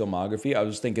Tom Hanks filmography, I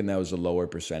was thinking that was a lower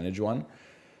percentage one.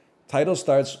 Title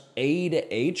starts A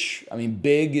to H. I mean,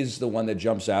 Big is the one that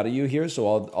jumps out at you here,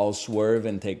 so I'll swerve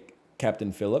and take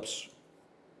Captain Phillips.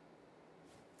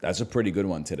 That's a pretty good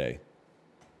one today.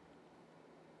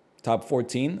 Top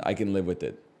 14, I can live with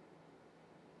it.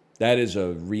 That is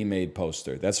a remade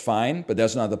poster. That's fine, but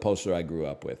that's not the poster I grew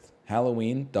up with.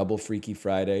 Halloween, Double Freaky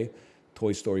Friday,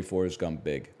 Toy Story, Forrest Gump,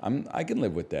 Big. I can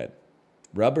live with that.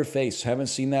 Rubber Face, haven't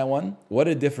seen that one? What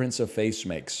a difference a face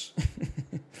makes.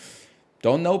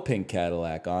 Don't know Pink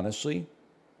Cadillac, honestly.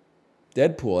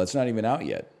 Deadpool, that's not even out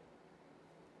yet.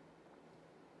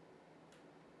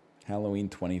 Halloween,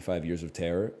 25 Years of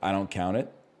Terror. I don't count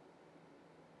it.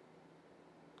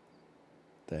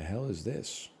 The hell is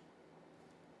this?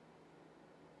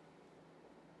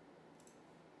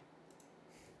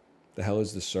 The hell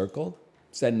is The Circle?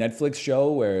 It's that Netflix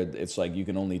show where it's like you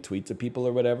can only tweet to people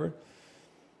or whatever.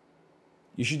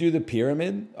 You should do The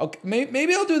Pyramid. Okay,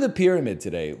 maybe I'll do The Pyramid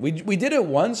today. We did it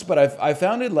once, but I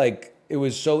found it like it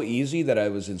was so easy that I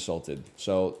was insulted.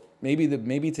 So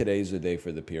maybe today's the day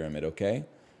for The Pyramid, okay?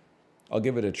 I'll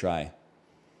give it a try.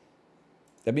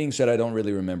 That being said, I don't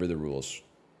really remember the rules.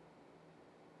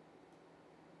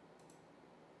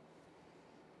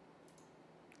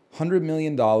 $100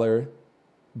 million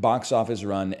box office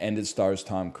run, and it stars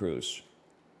Tom Cruise.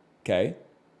 Okay?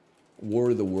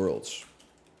 War of the Worlds.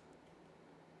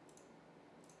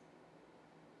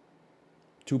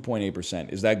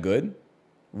 2.8%. Is that good?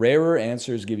 Rarer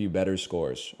answers give you better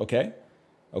scores. Okay?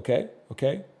 Okay?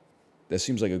 Okay? That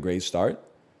seems like a great start.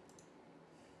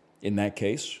 In that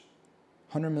case,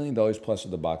 $100 million plus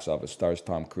at the box office stars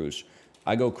Tom Cruise.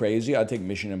 I go crazy. I take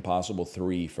Mission Impossible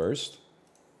 3 first.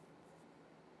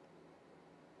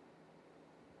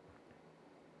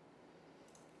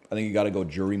 I think you got to go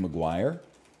Jerry Maguire.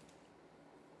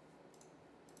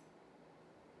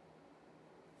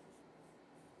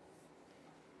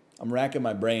 I'm racking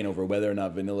my brain over whether or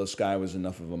not Vanilla Sky was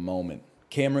enough of a moment.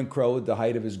 Cameron Crowe at the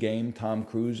height of his game. Tom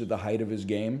Cruise at the height of his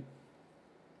game.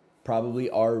 Probably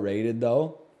R-rated,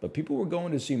 though. But people were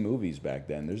going to see movies back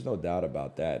then. There's no doubt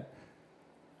about that.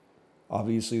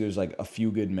 Obviously, there's like A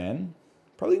Few Good Men.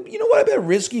 Probably, you know what? I bet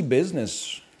Risky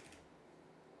Business.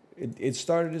 It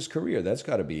started his career. That's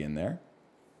got to be in there.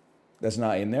 That's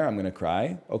not in there. I'm going to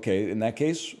cry. Okay, in that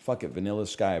case, fuck it. Vanilla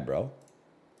Sky, bro.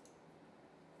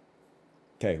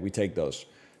 Okay, we take those.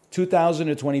 2000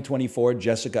 to 2024,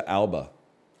 Jessica Alba.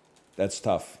 That's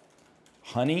tough.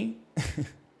 Honey.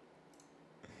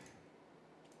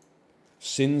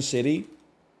 Sin City.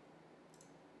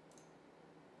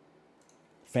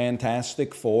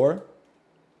 Fantastic Four.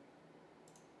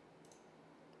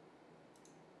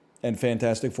 And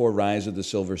Fantastic Four, Rise of the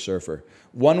Silver Surfer.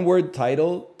 One word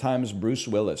title times Bruce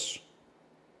Willis.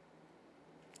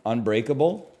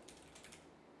 Unbreakable.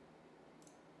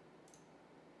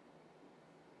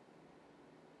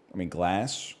 I mean,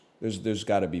 Glass. There's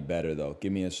got to be better though.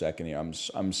 Give me a second here.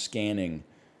 I'm scanning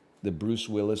the Bruce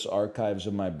Willis archives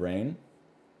of my brain.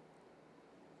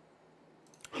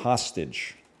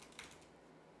 Hostage.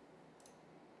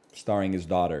 Starring his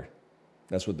daughter.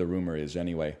 That's what the rumor is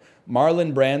anyway.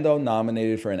 Marlon Brando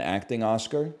nominated for an acting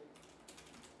Oscar.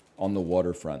 On the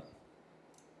Waterfront.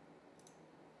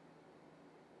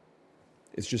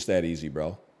 It's just that easy,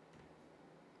 bro.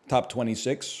 Top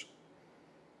 26.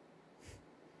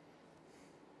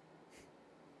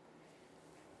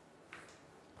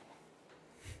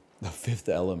 The Fifth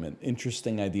Element.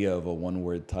 Interesting idea of a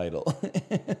one-word title.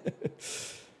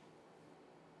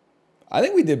 I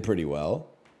think we did pretty well.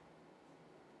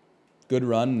 Good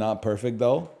run, not perfect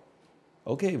though.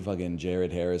 Okay, fucking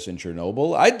Jared Harris in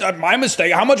Chernobyl. My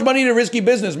mistake. How much money did Risky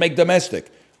Business make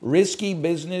domestic? Risky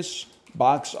Business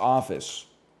box office.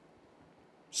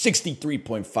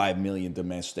 63.5 million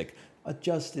domestic.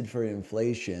 Adjusted for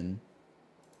inflation,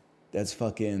 that's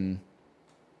fucking...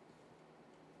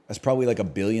 That's probably like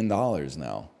 $1 billion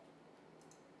now.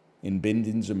 In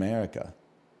Bindin's America.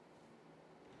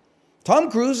 Tom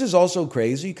Cruise is also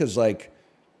crazy because, like,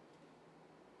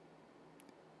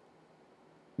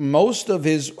 most of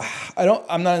his...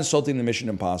 I'm not insulting the Mission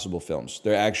Impossible films.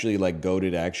 They're actually, like,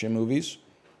 goated action movies.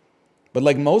 But,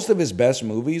 like, most of his best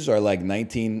movies are, like,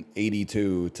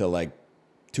 1982 to, like,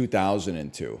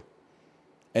 2002.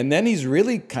 And then he's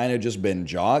really kind of just been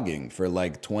jogging for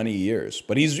like 20 years.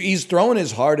 But he's thrown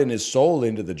his heart and his soul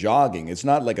into the jogging. It's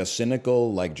not like a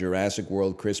cynical, like Jurassic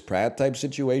World Chris Pratt type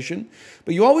situation.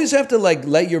 But you always have to like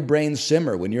let your brain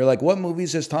simmer when you're like, what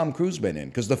movies has Tom Cruise been in?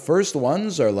 Because the first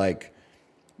ones are like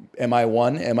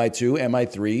MI1, MI2,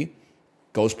 MI3,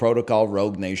 Ghost Protocol,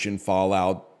 Rogue Nation,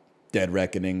 Fallout, Dead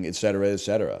Reckoning, etc.,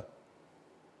 etc.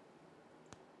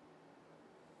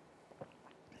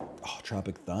 Oh,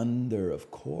 Tropic Thunder,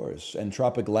 of course. And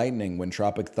Tropic Lightning, when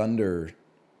Tropic Thunder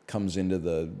comes into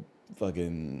the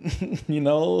fucking, you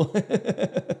know?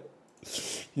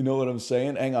 You know what I'm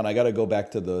saying? Hang on, I got to go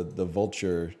back to the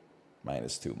Vulture. -2,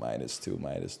 -2,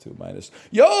 -2, -.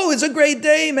 Yo, it's a great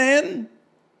day, man.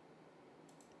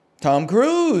 Tom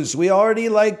Cruise. We already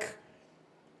like,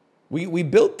 we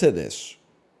built to this.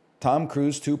 Tom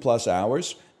Cruise, 2+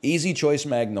 hours. Easy Choice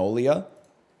Magnolia.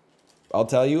 I'll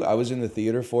tell you, I was in the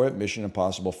theater for it. Mission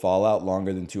Impossible Fallout,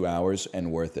 longer than 2 hours and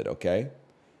worth it, okay?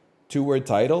 2-word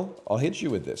title, I'll hit you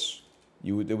with this.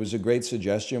 It was a great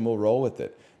suggestion, we'll roll with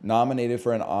it. Nominated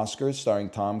for an Oscar starring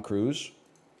Tom Cruise.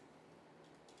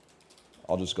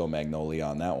 I'll just go Magnolia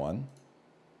on that one.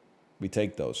 We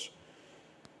take those.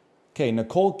 Okay,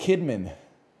 Nicole Kidman,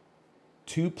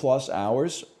 2+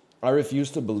 hours. I refuse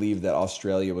to believe that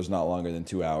Australia was not longer than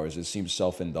 2 hours. It seems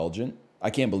self-indulgent. I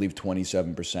can't believe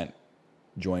 27%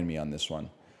 join me on this one.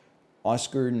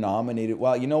 Oscar nominated.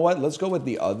 Well, you know what? Let's go with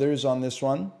the others on this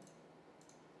one.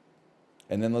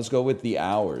 And then let's go with the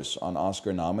hours on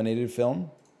Oscar nominated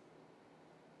film.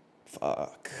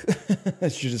 Fuck. I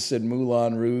should have said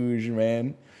Moulin Rouge,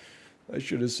 man. I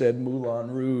should have said Moulin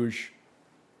Rouge.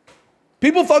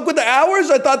 People fuck with the hours?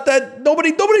 I thought that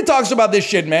nobody talks about this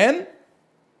shit, man.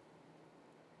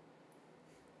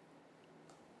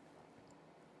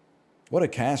 What a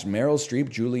cast. Meryl Streep,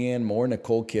 Julianne Moore,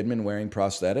 Nicole Kidman wearing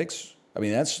prosthetics. I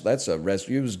mean, that's a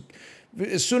rescue.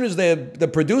 As soon as the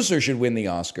producer should win the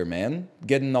Oscar, man.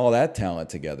 Getting all that talent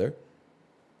together.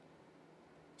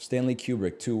 Stanley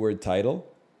Kubrick, 2-word title.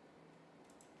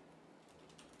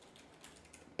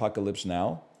 Apocalypse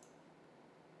Now.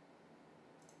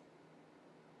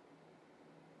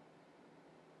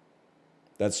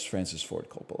 That's Francis Ford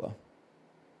Coppola.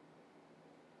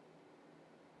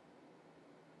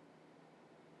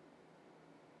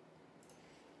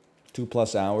 Two+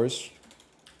 hours.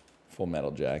 Full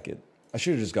Metal Jacket. I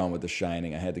should have just gone with The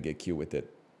Shining. I had to get cute with it.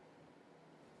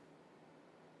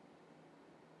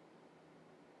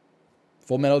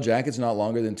 Full Metal Jacket's not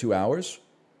longer than 2 hours?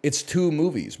 It's 2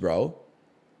 movies, bro.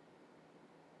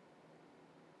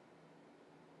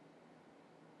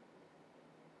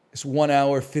 It's 1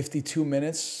 hour, 52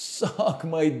 minutes. Suck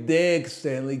my dick,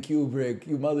 Stanley Kubrick,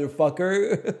 you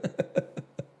motherfucker.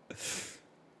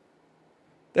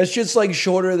 That shit's like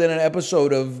shorter than an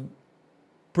episode of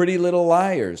Pretty Little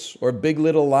Liars or Big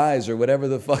Little Lies or whatever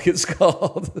the fuck it's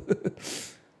called.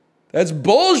 That's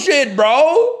bullshit,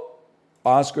 bro.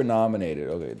 Oscar nominated.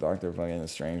 Okay, Dr. fucking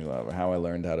Strangelove. How I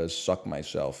Learned How to Suck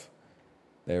Myself.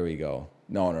 There we go.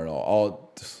 No.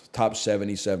 All top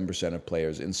 77% of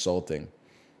players. Insulting.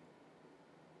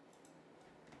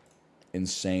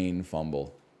 Insane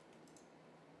fumble.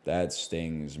 That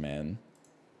stings, man.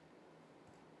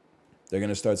 They're going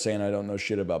to start saying I don't know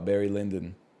shit about Barry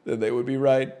Lyndon. Then they would be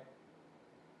right.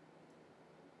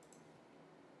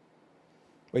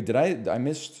 Wait, I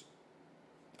missed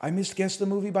Guess the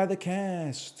Movie by the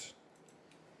Cast.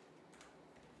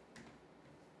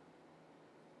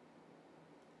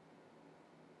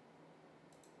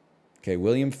 Okay,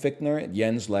 William Fichtner,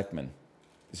 Jens Lechman.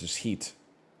 This is Heat.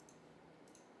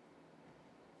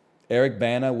 Eric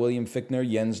Bana, William Fichtner,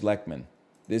 Jens Lechman.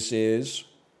 This is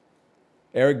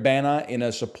Eric Bana in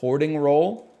a supporting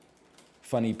role.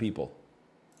 Funny people.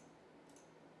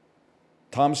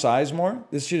 Tom Sizemore.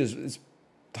 This shit is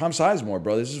Tom Sizemore,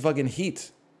 bro. This is fucking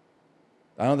Heat.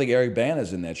 I don't think Eric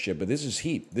Bana's in that shit, but this is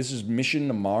Heat. This is Mission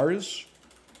to Mars.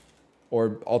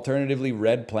 Or alternatively,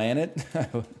 Red Planet.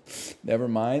 Never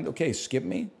mind. Okay, skip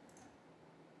me.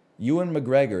 Ewan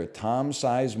McGregor, Tom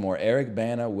Sizemore, Eric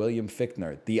Bana, William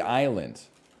Fichtner. The Island.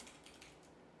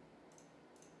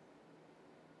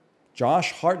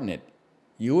 Josh Hartnett,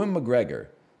 Ewan McGregor,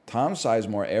 Tom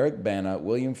Sizemore, Eric Bana,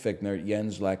 William Fichtner,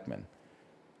 Jens Lechman.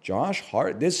 Josh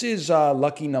Hart. This is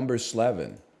lucky number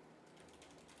 11.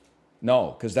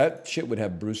 No, because that shit would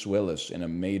have Bruce Willis in a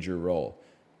major role.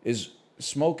 Is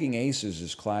Smoking Aces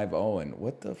is Clive Owen.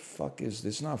 What the fuck is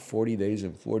this? Not 40 Days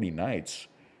and 40 Nights.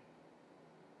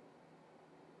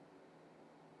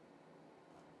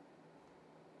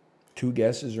 Two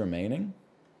guesses remaining?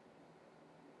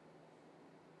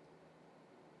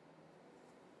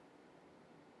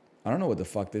 I don't know what the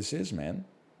fuck this is, man.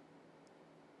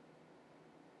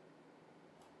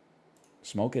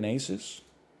 Smoking Aces?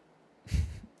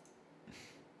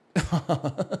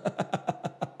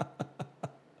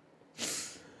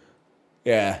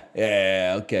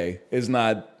 Yeah, okay. It's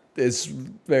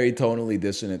very tonally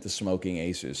dissonant to Smoking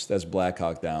Aces. That's Black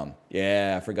Hawk Down.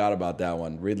 Yeah, I forgot about that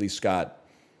one. Ridley Scott.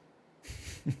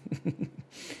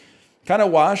 Kind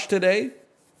of washed today.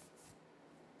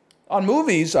 On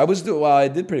movies, I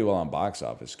did pretty well on Box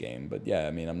Office Game, but yeah,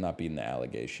 I mean, I'm not beating the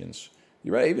allegations.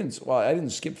 You're right, I didn't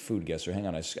skip Food Guesser. Hang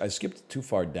on, I skipped too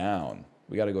far down.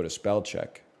 We got to go to spell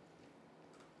check.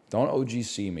 Don't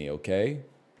OGC me, okay?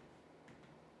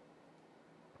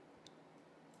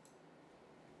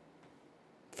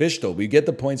 Fischl. We get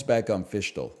the points back on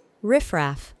Fischl.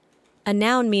 Riffraff. A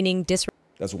noun meaning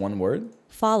That's one word?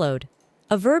 Followed.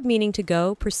 A verb meaning to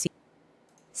go, proceed.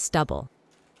 Stubble.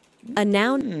 A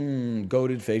noun.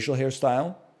 Goated facial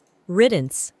hairstyle.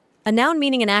 Riddance. A noun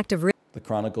meaning an act of The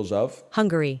Chronicles of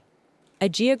Hungary. A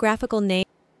geographical name.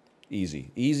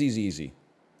 Easy. Easy's easy.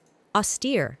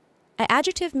 Austere. An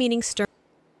adjective meaning stern.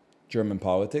 German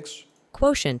politics.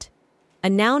 Quotient. A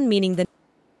noun meaning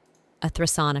a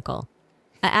thrasonical.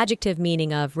 An adjective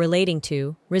meaning of relating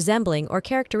to, resembling, or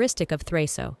characteristic of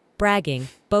thraso. Bragging,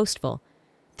 boastful.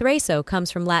 Thraso comes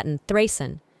from Latin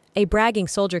thrason, a bragging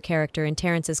soldier character in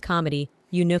Terence's comedy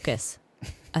Eunuchus.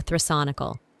 A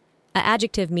thrasonical. An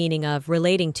adjective meaning of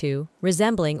relating to,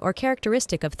 resembling, or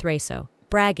characteristic of thraso.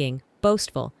 Bragging,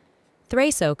 boastful.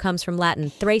 Thraso comes from Latin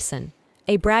thrason,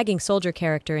 a bragging soldier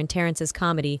character in Terence's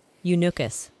comedy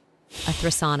Eunuchus. A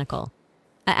thrasonical.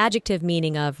 An adjective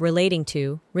meaning of relating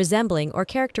to, resembling, or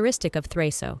characteristic of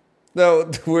thraso. No,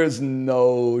 there was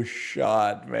no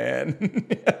shot, man.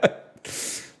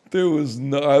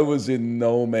 I was in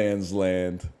no man's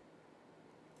land.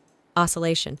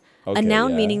 Oscillation. Okay, a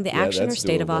noun yeah. meaning the action or that's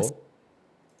state of doable.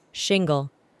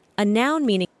 Shingle. A noun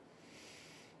meaning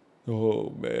Oh,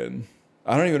 man.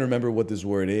 I don't even remember what this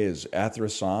word is.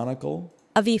 Athrasonical?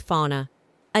 avifauna.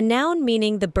 A noun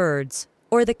meaning the birds,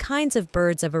 or the kinds of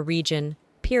birds of a region,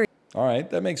 period. All right,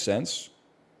 that makes sense.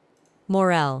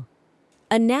 Morel.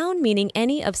 A noun meaning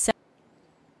any of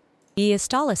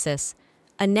Diastalysis.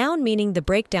 A noun meaning the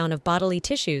breakdown of bodily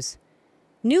tissues.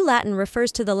 New Latin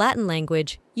refers to the Latin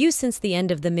language, used since the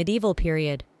end of the medieval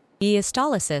period.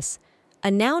 Diastalysis.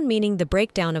 A noun meaning the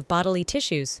breakdown of bodily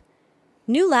tissues.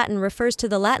 New Latin refers to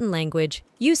the Latin language,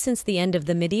 used since the end of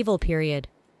the medieval period.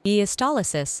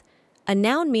 Diastalysis. A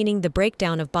noun meaning the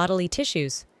breakdown of bodily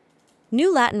tissues.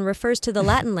 New Latin refers to the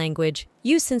Latin language,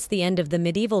 used since the end of the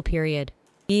medieval period.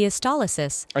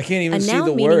 Diastalysis. I can't even a see noun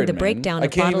the meaning word, the man. breakdown I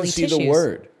of can't bodily even see tissues. the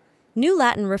word. New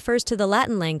Latin refers to the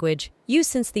Latin language, used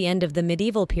since the end of the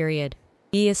medieval period.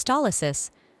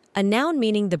 Diastalysis. A noun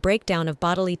meaning the breakdown of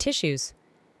bodily tissues.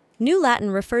 New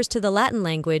Latin refers to the Latin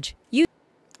language, used.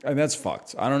 And that's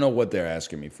fucked. I don't know what they're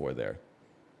asking me for there.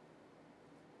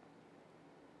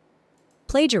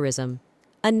 Plagiarism.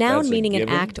 A noun That's a meaning an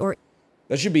given? act or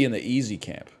That should be in the easy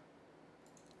camp.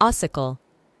 ossicle.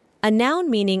 A noun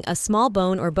meaning a small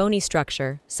bone or bony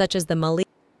structure, such as the malleus.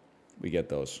 We get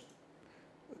those.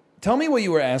 Tell me what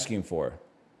you were asking for.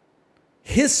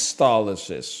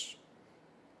 Histolysis.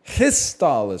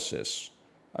 Histolysis.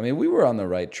 I mean, we were on the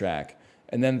right track.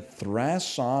 And then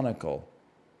Thrasonical.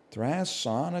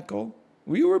 Thrasonical?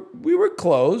 We were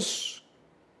close.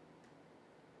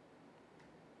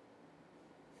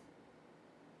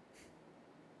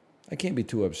 I can't be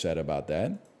too upset about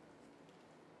that.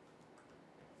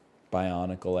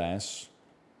 Bionicle ass.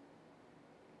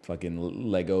 Fucking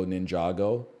Lego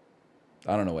Ninjago.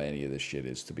 I don't know what any of this shit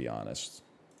is, to be honest.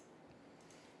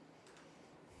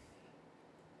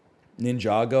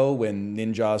 Ninjago when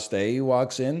Ninja Stay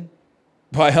walks in.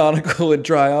 Bionicle and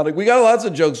Trionic. We got lots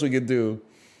of jokes we could do.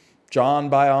 John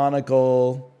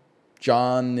Bionicle.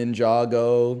 John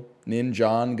Ninjago.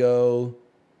 Ninjango.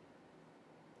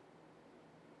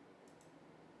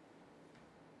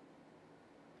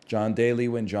 John Daly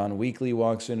when John Weekly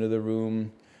walks into the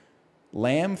room.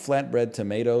 Lamb, flatbread,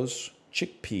 tomatoes,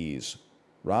 chickpeas.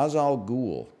 Ras Al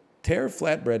Ghul. Tear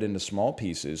flatbread into small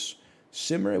pieces.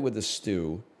 Simmer it with a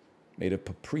stew made of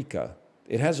paprika.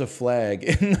 It has a flag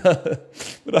in the,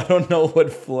 but I don't know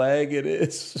what flag it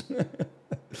is.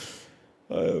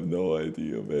 I have no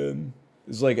idea, man.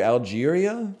 It's like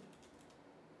Algeria?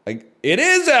 Like, it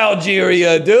is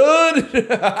Algeria, dude!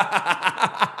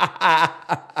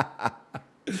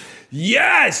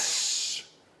 Yes!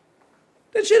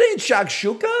 That shit ain't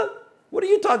shakshuka. What are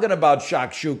you talking about,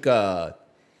 shakshuka?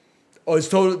 Oh, it's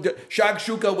totally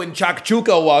shakshuka when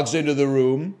Chakchuka walks into the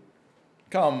room.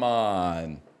 Come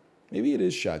on. Maybe it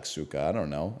is shakshuka. I don't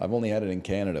know. I've only had it in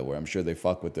Canada where I'm sure they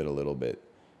fuck with it a little bit.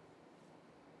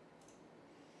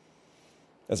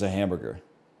 That's a hamburger.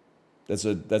 It's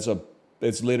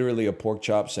literally a pork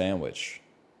chop sandwich.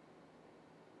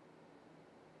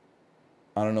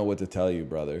 I don't know what to tell you,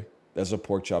 brother. That's a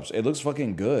pork chop. It looks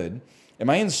fucking good. Am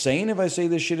I insane if I say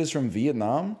this shit is from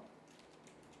Vietnam?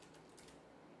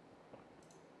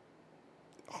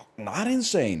 Not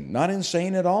insane. Not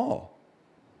insane at all.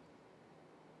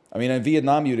 I mean, in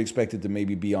Vietnam, you'd expect it to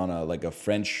maybe be on a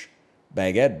French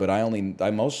baguette, but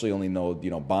I mostly only know,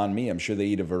 banh mi. I'm sure they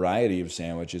eat a variety of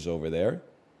sandwiches over there.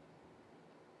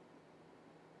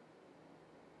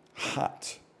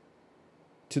 Hot.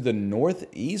 To the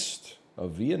northeast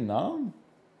of Vietnam?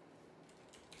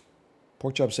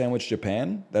 Pork chop sandwich,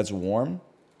 Japan. That's warm.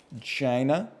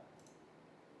 China.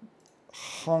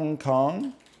 Hong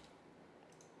Kong.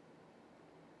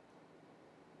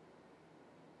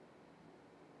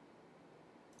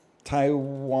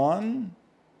 Taiwan.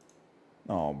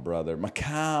 Oh, brother.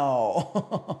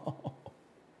 Macau.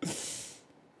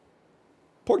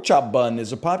 Pork chop bun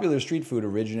is a popular street food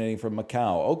originating from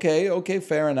Macau. Okay,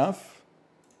 fair enough.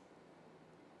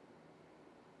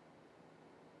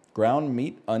 Ground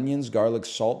meat, onions, garlic,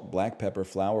 salt, black pepper,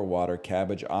 flour, water,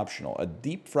 cabbage optional. A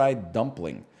deep-fried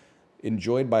dumpling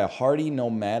enjoyed by hardy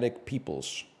nomadic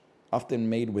peoples, often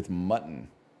made with mutton.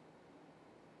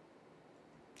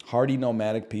 Hardy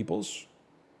nomadic peoples?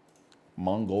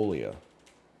 Mongolia.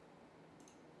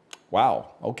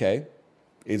 Wow, okay.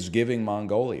 It's giving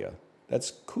Mongolia.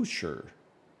 That's kosher.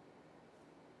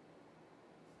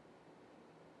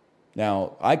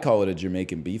 Now, I call it a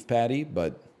Jamaican beef patty,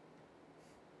 but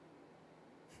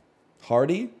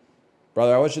hardy?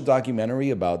 Brother, I watched a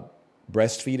documentary about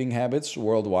breastfeeding habits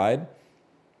worldwide.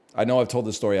 I know I've told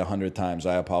this story 100 times.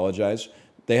 I apologize.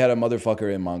 They had a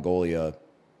motherfucker in Mongolia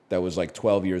that was like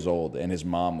 12 years old, and his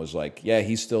mom was like, yeah,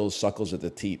 he still suckles at the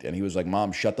teat. And he was like,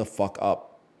 Mom, shut the fuck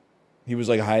up. He was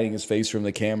like hiding his face from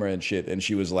the camera and shit, and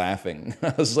she was laughing.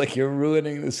 I was like, you're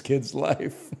ruining this kid's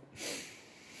life.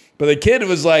 But the kid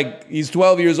was like, he's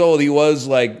 12 years old. He was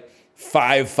like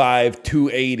 5'5",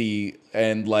 280,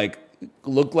 and like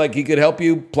looked like he could help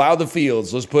you plow the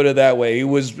fields. Let's put it that way. He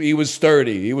was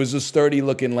sturdy. He was a sturdy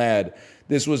looking lad.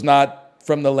 This was not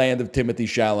from the land of Timothy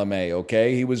Chalamet,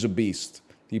 okay? He was a beast.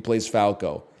 He plays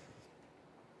Falco.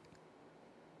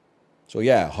 So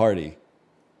yeah, hardy.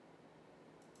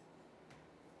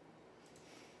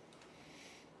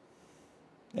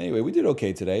 Anyway, we did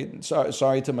okay today.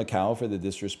 Sorry to Macau for the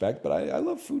disrespect, but I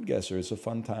love Food Guesser. It's a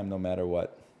fun time no matter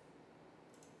what.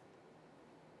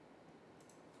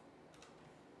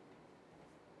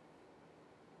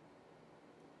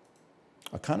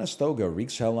 A Conestoga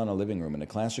wreaks hell on a living room in a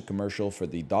classic commercial for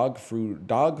the dog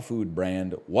food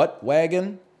brand What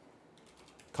Wagon?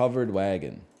 Covered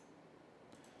Wagon.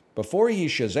 Before he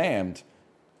Shazammed,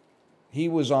 he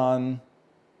was on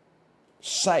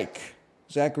Psych.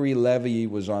 Zachary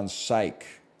Levi was on Psych.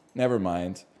 Never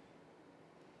mind.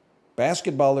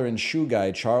 Basketballer and shoe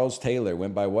guy Charles Taylor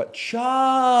went by what?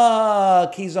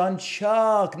 Chuck! He's on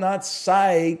Chuck, not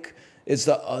Psych. It's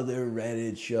the other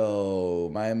Reddit show.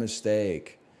 My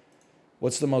mistake.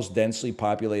 What's the most densely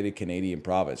populated Canadian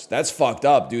province? That's fucked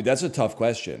up, dude. That's a tough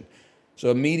question. So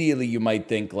immediately you might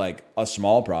think like a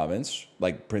small province,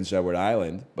 like Prince Edward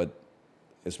Island, but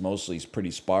it's mostly pretty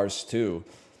sparse too.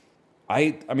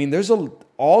 I mean,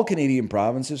 all Canadian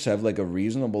provinces have like a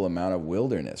reasonable amount of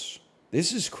wilderness.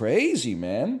 This is crazy,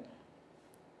 man.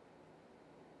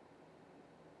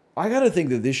 I gotta think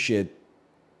that this shit.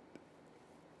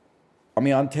 I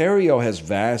mean, Ontario has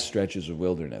vast stretches of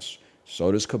wilderness.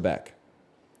 So does Quebec.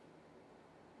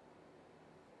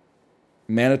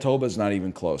 Manitoba's not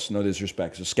even close. No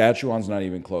disrespect. Saskatchewan's not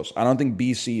even close. I don't think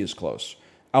BC is close.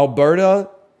 Alberta,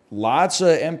 lots of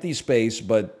empty space,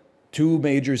 but 2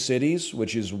 major cities,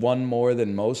 which is one more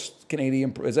than most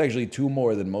Canadian. It's actually 2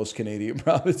 more than most Canadian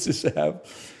provinces have.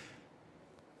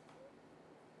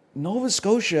 Nova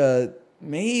Scotia,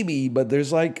 maybe, but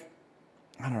there's like,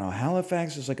 I don't know,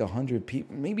 Halifax is like 100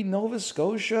 people. Maybe Nova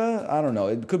Scotia? I don't know.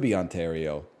 It could be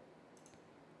Ontario.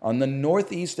 On the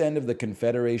northeast end of the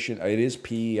Confederation, it is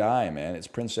PEI, man. It's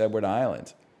Prince Edward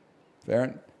Island.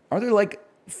 Are there like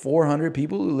 400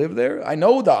 people who live there? I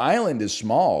know the island is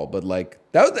small, but like,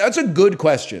 that's a good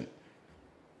question.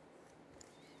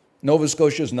 Nova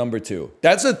Scotia's number 2.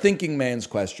 That's a thinking man's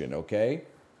question, okay?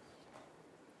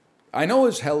 I know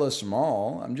it's hella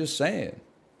small. I'm just saying.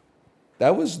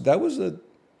 That was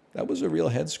a real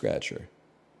head scratcher.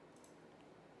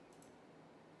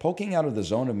 Poking out of the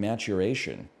zone of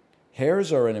maturation.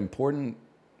 Hairs are an important,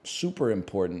 super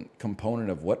important component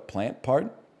of what plant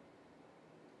part?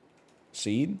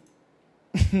 Seed?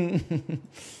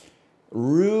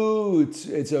 Root.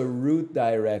 It's a root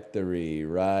directory.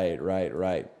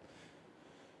 Right.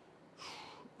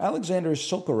 Alexander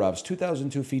Sokorov's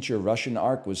 2002 feature Russian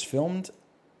Ark was filmed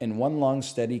in one long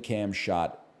Steadicam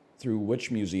shot through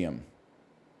which museum?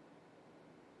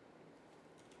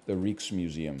 The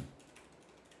Rijksmuseum.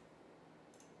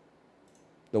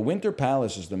 The Winter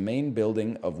Palace is the main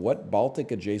building of what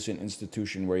Baltic-adjacent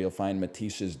institution where you'll find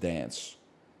Matisse's dance?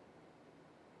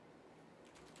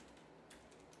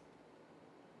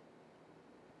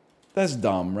 That's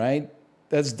dumb, right?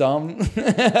 That's dumb.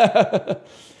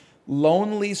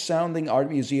 Lonely Sounding Art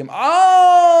Museum.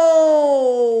 Oh!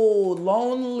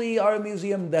 Lonely Art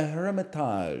Museum, the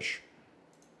Hermitage.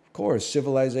 Of course,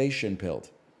 civilization pilled.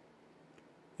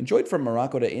 Enjoyed from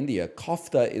Morocco to India,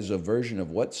 kofta is a version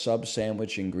of what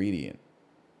sub-sandwich ingredient?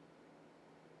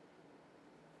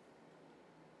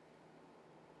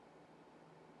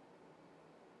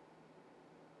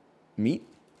 Meat?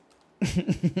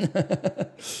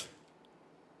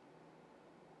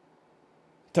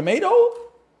 Tomato?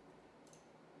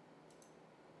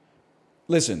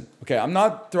 Listen, okay, I'm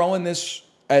not throwing this.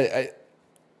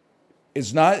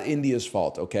 It's not India's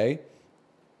fault, okay?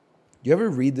 You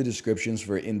ever read the descriptions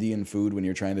for Indian food when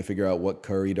you're trying to figure out what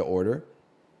curry to order?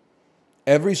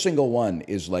 Every single one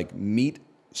is like meat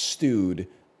stewed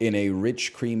in a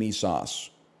rich, creamy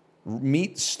sauce.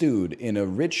 Meat stewed in a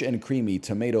rich and creamy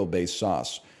tomato-based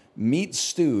sauce. Meat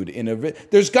stewed in a...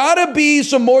 There's got to be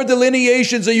some more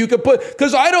delineations that you could put...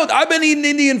 Because I've been eating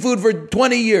Indian food for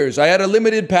 20 years. I had a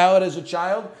limited palate as a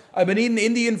child. I've been eating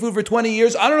Indian food for 20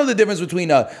 years. I don't know the difference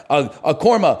between a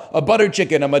korma, a butter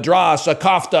chicken, a madras, a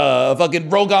kofta, a fucking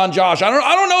Rogan Josh. I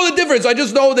don't know the difference. I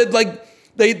just know that like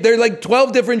they're like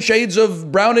 12 different shades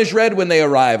of brownish red when they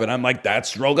arrive. And I'm like,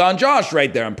 that's Rogan Josh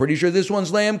right there. I'm pretty sure this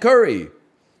one's lamb curry.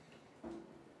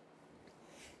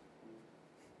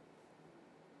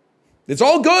 It's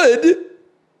all good.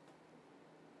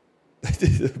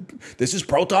 This is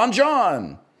Proton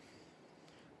John.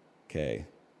 Okay.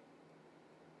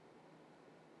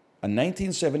 A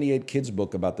 1978 kids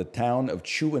book about the town of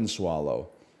Chew and Swallow,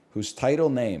 whose title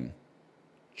name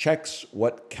checks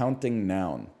what counting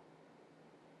noun?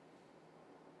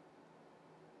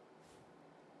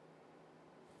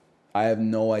 I have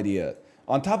no idea.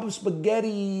 On top of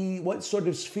spaghetti, what sort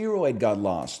of spheroid got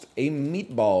lost? A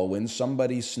meatball when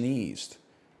somebody sneezed.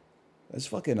 That's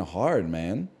fucking hard,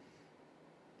 man.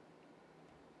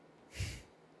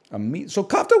 A meat. So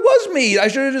kofta was meat. I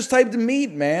should have just typed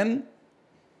meat, man.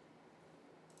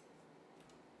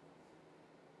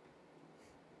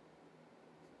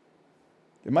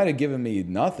 They might have given me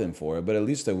nothing for it, but at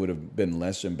least it would have been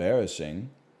less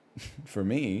embarrassing for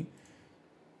me.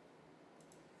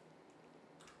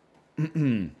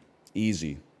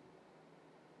 Easy.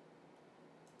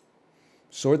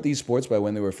 Sort these sports by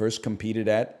when they were first competed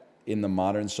at in the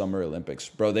modern Summer Olympics.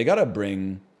 Bro, they got to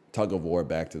bring tug of war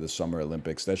back to the Summer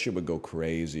Olympics. That shit would go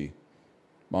crazy.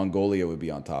 Mongolia would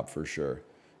be on top for sure.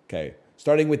 Okay,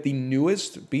 starting with the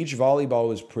newest, beach volleyball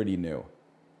was pretty new.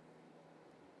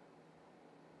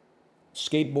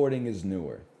 Skateboarding is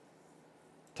newer.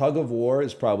 Tug of war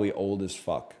is probably old as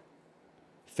fuck.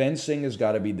 Fencing has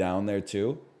got to be down there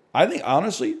too. I think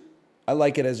I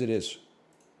like it as it is.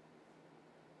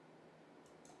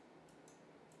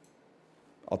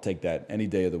 I'll take that. Any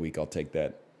day of the week, I'll take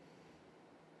that.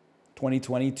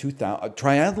 2020, 2000.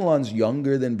 Triathlon's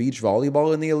younger than beach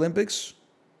volleyball in the Olympics?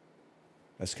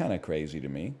 That's kind of crazy to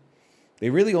me. They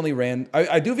really only ran...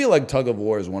 I do feel like tug of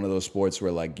war is one of those sports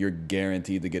where like you're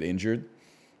guaranteed to get injured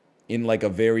in like a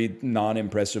very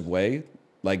non-impressive way.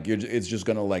 Like it's just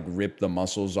going to like rip the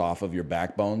muscles off of your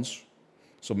backbones.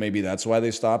 So maybe that's why they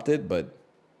stopped it, but...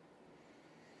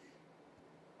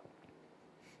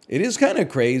 It is kind of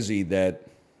crazy that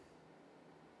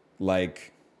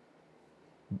like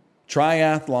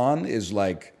triathlon is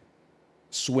like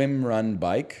swim, run,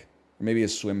 bike, or maybe a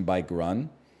swim, bike,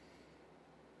 run.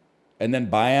 And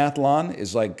then biathlon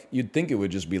is like, you'd think it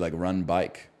would just be like run,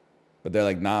 bike. But they're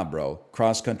like, nah, bro,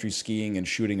 cross-country skiing and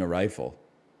shooting a rifle.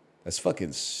 That's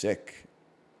fucking sick.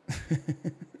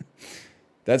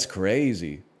 That's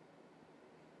crazy.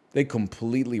 They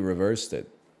completely reversed it.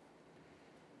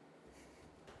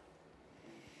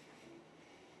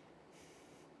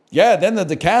 Yeah, then the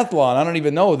decathlon, I don't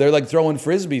even know. They're like throwing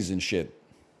frisbees and shit.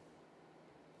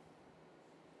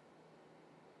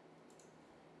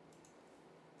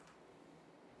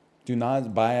 Do not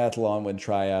biathlon when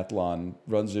triathlon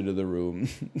runs into the room.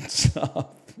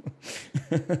 Stop.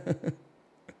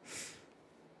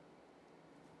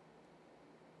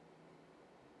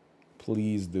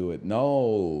 Please do it.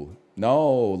 No.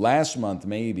 No. Last month,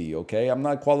 maybe, okay? I'm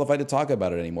not qualified to talk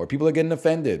about it anymore. People are getting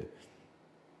offended.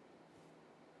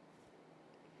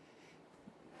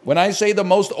 When I say the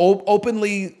most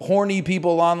openly horny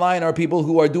people online are people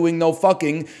who are doing no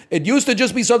fucking, it used to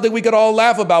just be something we could all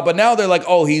laugh about, but now they're like,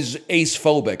 oh, he's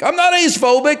ace-phobic. I'm not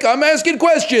ace-phobic. I'm asking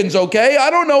questions, okay? I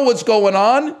don't know what's going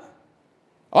on.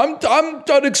 I'm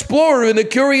an explorer in a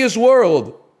curious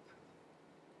world.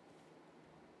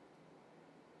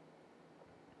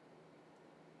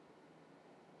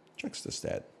 Checks the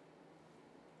stat.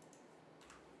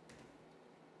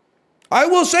 I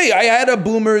will say I had a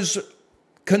boomer's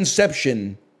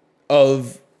conception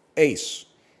of ace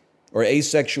or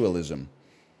asexualism,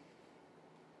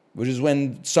 which is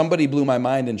when somebody blew my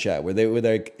mind in chat where they were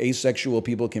like, asexual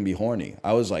people can be horny.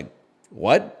 I was like,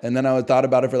 what? And then I thought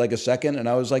about it for like a second and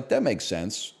I was like, that makes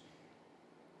sense.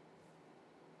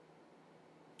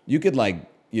 You could like,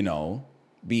 you know,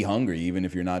 be hungry even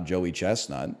if you're not Joey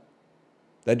Chestnut.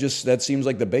 That seems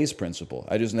like the base principle.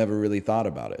 I just never really thought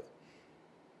about it.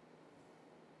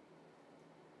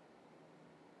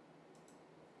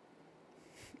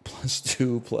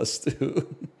 +2.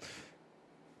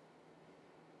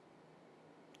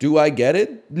 Do I get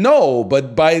it? No,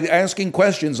 but by asking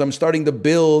questions, I'm starting to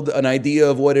build an idea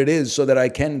of what it is so that I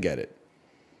can get it.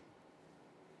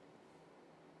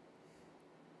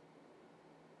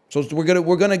 So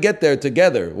we're gonna get there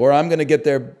together, or I'm gonna get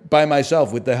there by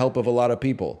myself with the help of a lot of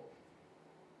people.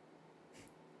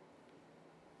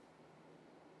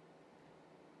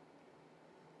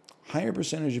 Higher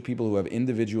percentage of people who have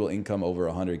individual income over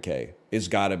 100K is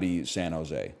got to be San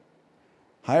Jose.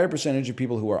 Higher percentage of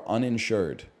people who are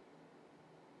uninsured.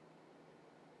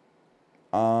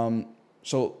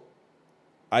 So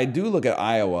I do look at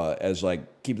Iowa as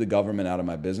like, keep the government out of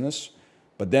my business.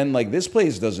 But then like this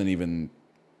place doesn't even,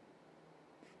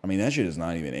 I mean, that shit is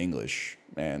not even English,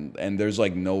 man. And there's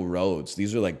like no roads.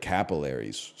 These are like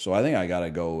capillaries. So I think I got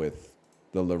to go with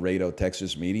the Laredo,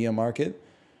 Texas media market.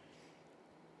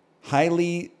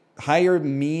 Higher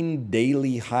mean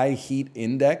daily high heat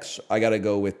index, I got to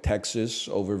go with Texas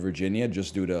over Virginia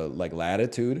just due to like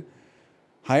latitude.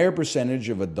 Higher percentage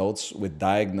of adults with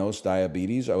diagnosed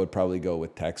diabetes, I would probably go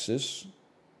with Texas.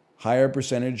 Higher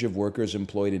percentage of workers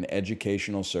employed in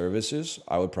educational services,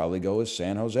 I would probably go with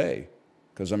San Jose.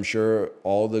 Because I'm sure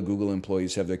all the Google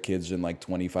employees have their kids in like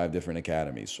 25 different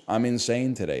academies. I'm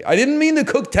insane today. I didn't mean to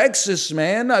cook Texas,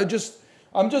 man. I'm just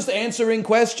answering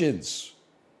questions.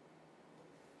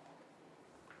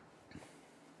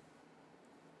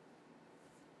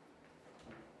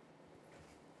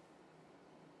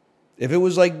 If it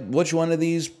was like, which one of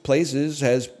these places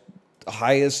has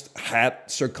highest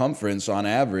hat circumference on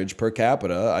average per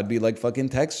capita, I'd be like fucking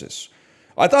Texas.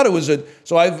 I thought it was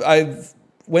so I've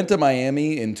went to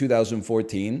Miami in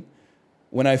 2014.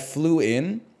 When I flew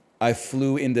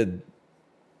into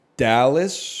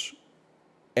Dallas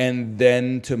and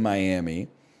then to Miami,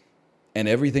 and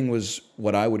everything was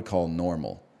what I would call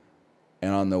normal.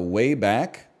 And on the way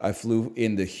back, I flew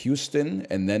into Houston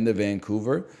and then to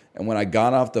Vancouver. And when I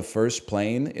got off the first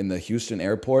plane in the Houston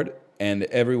airport and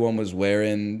everyone was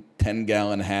wearing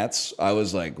 10-gallon hats, I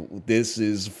was like, this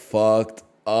is fucked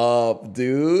up,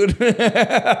 dude.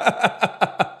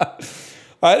 I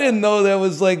didn't know that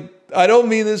was like I don't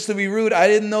mean this to be rude. I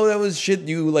didn't know that was shit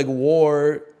you like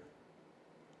wore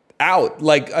out.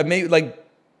 Like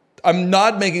I'm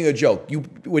not making a joke. You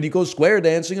when you go square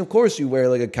dancing, of course you wear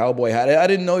like a cowboy hat. I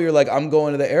didn't know you're like, I'm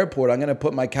going to the airport. I'm gonna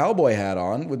put my cowboy hat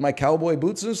on with my cowboy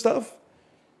boots and stuff.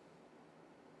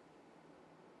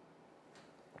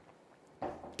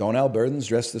 Don't Albertans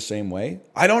dress the same way?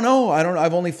 I don't know.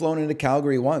 I've only flown into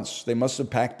Calgary once. They must have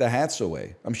packed the hats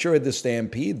away. I'm sure at the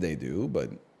Stampede they do, but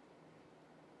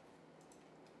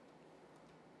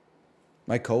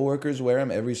my coworkers wear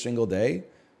them every single day.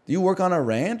 Do you work on a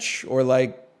ranch or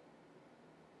like?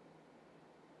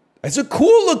 It's a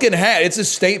cool looking hat. It's a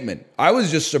statement. I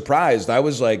was just surprised. I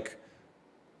was like,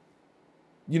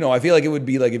 I feel like it would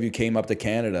be like if you came up to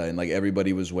Canada and like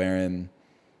everybody was wearing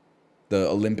the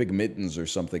Olympic mittens or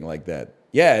something like that.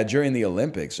 Yeah, during the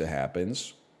Olympics it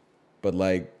happens. But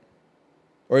like,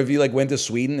 or if you like went to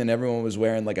Sweden and everyone was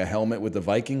wearing like a helmet with the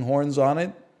Viking horns on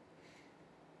it.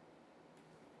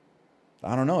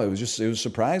 I don't know. It was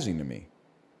surprising to me.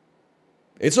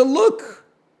 It's a look.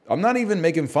 I'm not even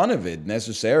making fun of it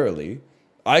necessarily.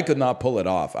 I could not pull it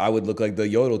off. I would look like the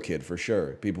Yodel kid for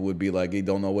sure. People would be like, he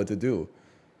don't know what to do.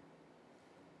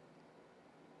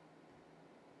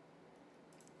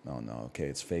 Oh, no. Okay,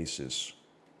 it's faces.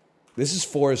 This is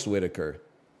Forrest Whitaker.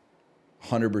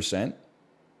 100%.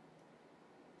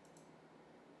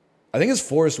 I think it's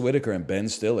Forrest Whitaker and Ben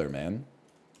Stiller, man.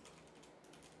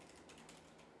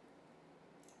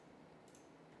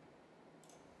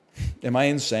 Am I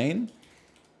insane?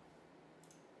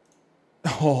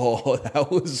 Oh,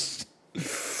 that was...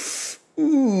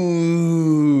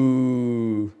 Ooh.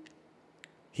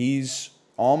 He's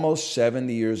almost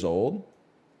 70 years old.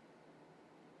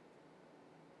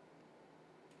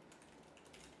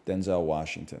 Denzel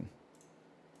Washington.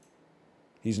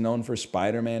 He's known for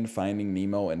Spider-Man, Finding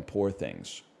Nemo, and Poor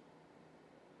Things.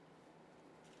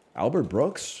 Albert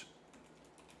Brooks?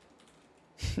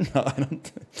 No, I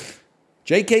don't...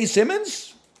 J.K.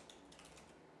 Simmons?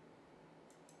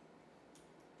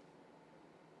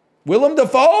 Willem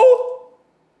Dafoe?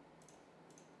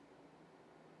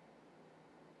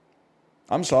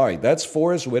 I'm sorry, that's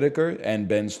Forrest Whitaker and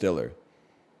Ben Stiller.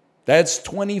 That's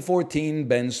 2014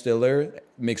 Ben Stiller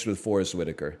mixed with Forrest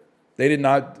Whitaker. They did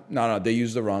not, no, they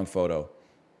used the wrong photo.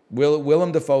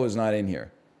 Willem Dafoe is not in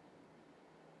here.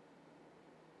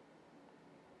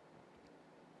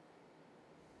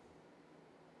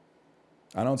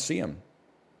 I don't see him.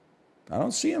 I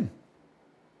don't see him.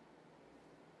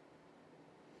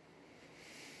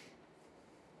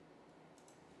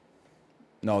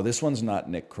 No, this one's not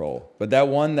Nick Kroll. But that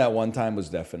one time was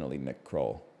definitely Nick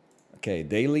Kroll. Okay,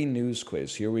 daily news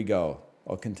quiz. Here we go.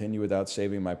 I'll continue without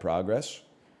saving my progress.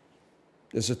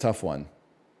 This is a tough one.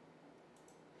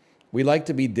 We like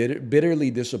to be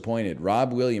bitterly disappointed.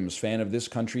 Rob Williams, fan of this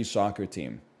country's soccer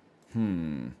team.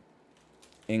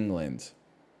 England.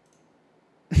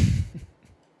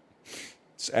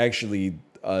 It's actually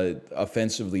an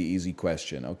offensively easy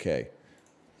question. Okay.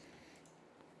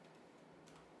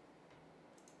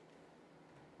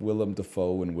 Willem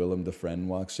Dafoe when Willem the Friend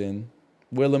walks in.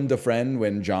 Willem the Friend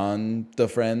when John the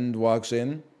Friend walks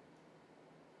in.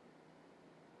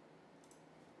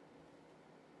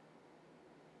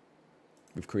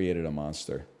 We've created a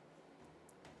monster.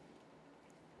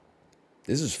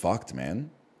 This is fucked, man.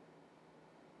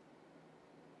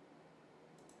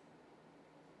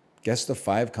 Guess the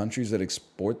 5 countries that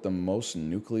export the most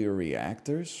nuclear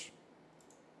reactors?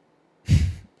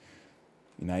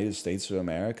 United States of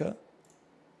America?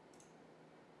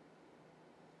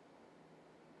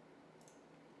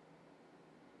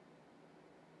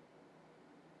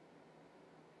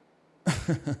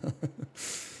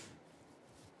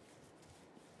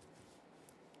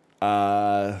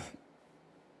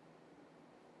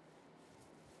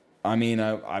 I mean,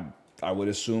 I would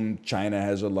assume China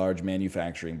has a large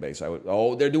manufacturing base.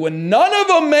 They're doing none of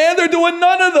them, man. They're doing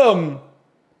none of them.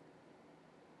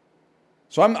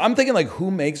 So I'm thinking like,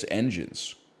 who makes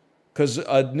engines? Because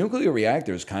a nuclear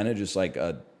reactor is kind of just like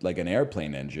an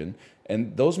airplane engine,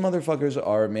 and those motherfuckers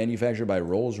are manufactured by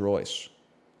Rolls-Royce.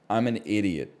 I'm an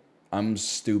idiot. I'm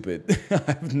stupid. I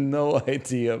have no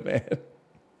idea, man.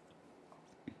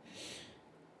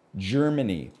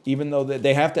 Germany, even though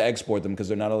they have to export them because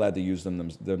they're not allowed to use them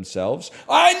themselves.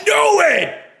 I knew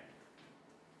it!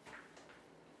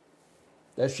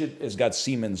 That shit has got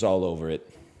Siemens all over it.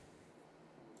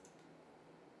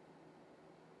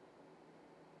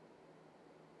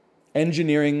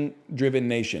 Engineering-driven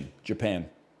nation, Japan.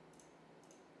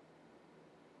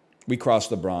 We crossed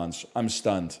the bronze. I'm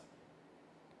stunned.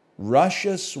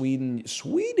 Russia,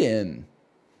 Sweden,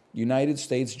 United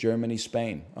States, Germany,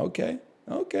 Spain. Okay.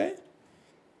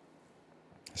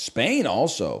 Spain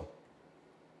also.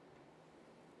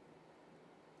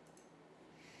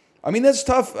 I mean, that's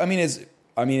tough. I mean, it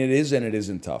is and it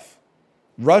isn't tough.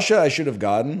 Russia, I should have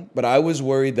gotten, but I was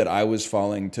worried that I was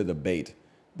falling to the bait.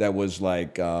 That was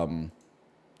like,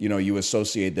 you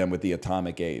associate them with the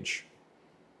atomic age.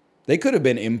 They could have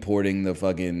been importing the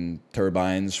fucking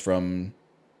turbines from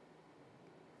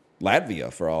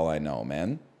Latvia for all I know,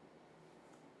 man.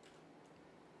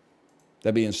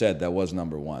 That being said, that was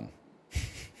number one.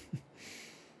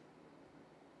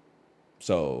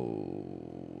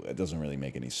 So it doesn't really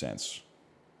make any sense.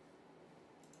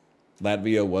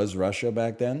 Latvia was Russia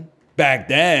back then? Back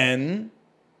then?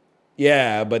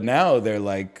 Yeah, but now they're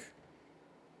like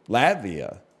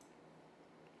Latvia.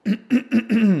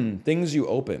 Things you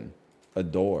open. A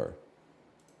door.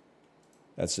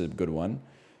 That's a good one.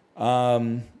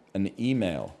 An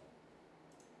email.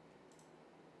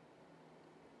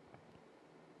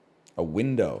 A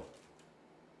window.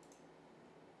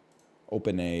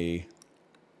 Open a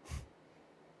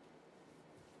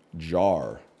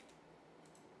jar.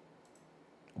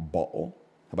 A bottle.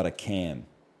 How about a can?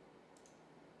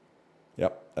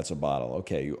 Yep, that's a bottle.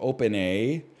 Okay, you open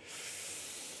a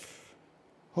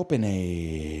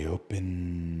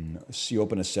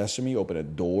sesame, open a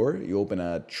door, you open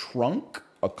a trunk,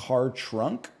 a car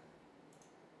trunk.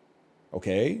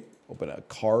 Okay, open a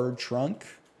car trunk.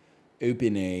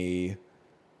 Open a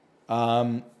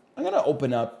I'm gonna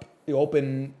open up. You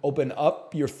open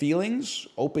up your feelings,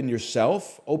 open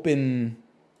yourself, open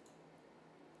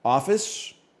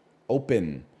office,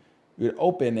 open. You'd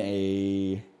open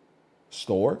a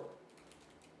store.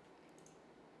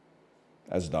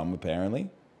 That's dumb, apparently.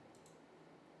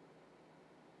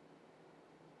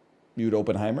 You'd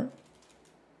Oppenheimer.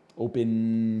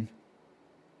 Open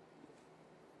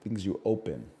things you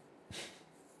open.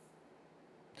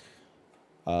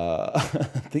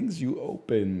 Things you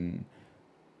open.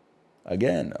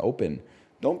 Again, open.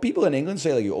 Don't people in England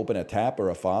say like you open a tap or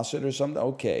a faucet or something?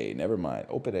 Okay, never mind.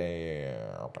 Open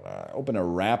a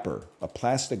wrapper, a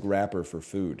plastic wrapper for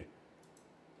food.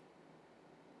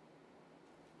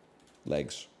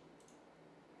 Legs.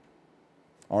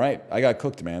 All right, I got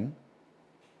cooked, man.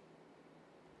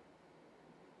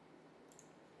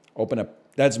 Open up.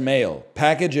 That's mail.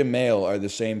 Package and mail are the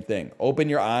same thing. Open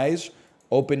your eyes,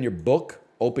 open your book,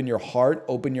 open your heart,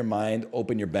 open your mind,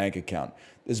 open your bank account.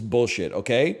 This is bullshit,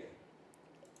 okay?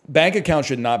 Bank account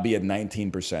should not be at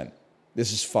 19%.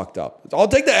 This is fucked up. I'll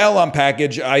take the L on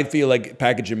package. I feel like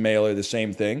package and mail are the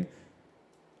same thing.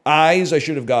 Eyes, I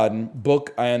should have gotten.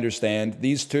 Book, I understand.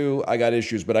 These two, I got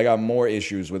issues, but I got more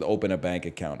issues with open a bank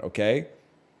account, okay?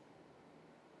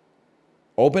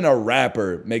 Open a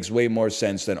wrapper makes way more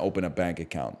sense than open a bank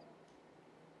account.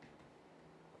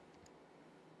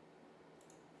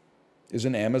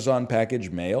 Isn't Amazon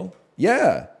package mail?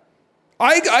 Yeah.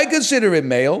 I consider it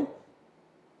mail.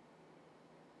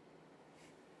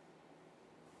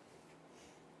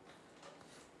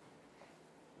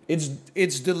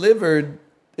 It's delivered.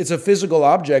 It's a physical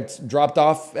object dropped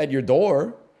off at your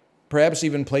door, perhaps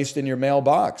even placed in your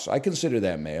mailbox. I consider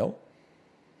that mail.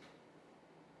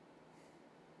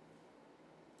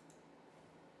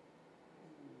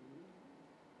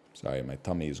 Sorry, my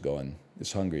tummy is going.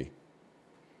 It's hungry.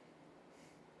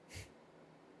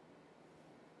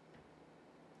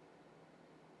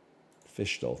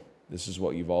 Fischl. This is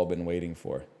what you've all been waiting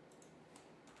for.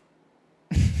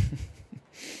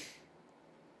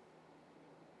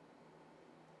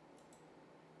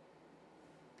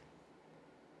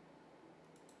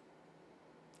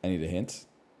 I need a hint.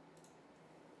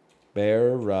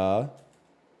 Barracuda.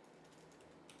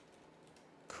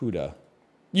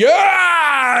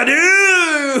 Yeah,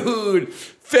 dude!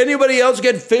 If anybody else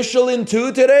get Fischl in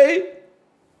too today?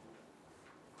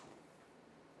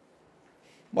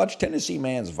 Watch Tennessee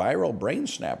man's viral brain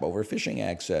snap over phishing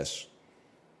access.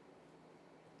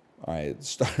 All right,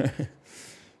 start.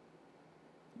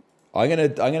 I'm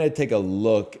gonna take a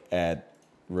look at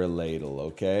Relatable,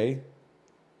 okay?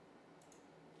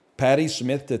 Patty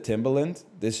Smith to Timbaland.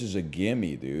 This is a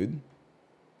gimme, dude.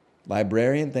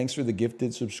 Librarian, thanks for the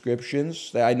gifted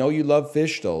subscriptions. I know you love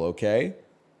Fischl, okay?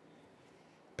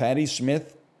 Patty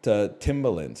Smith to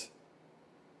Timbaland.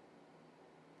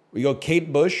 We go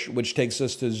Kate Bush, which takes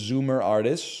us to Zoomer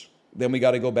artists. Then we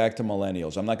got to go back to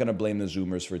millennials. I'm not going to blame the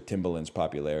Zoomers for Timbaland's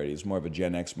popularity. It's more of a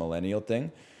Gen X millennial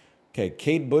thing. Okay,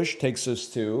 Kate Bush takes us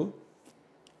to,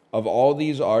 of all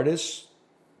these artists,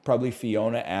 probably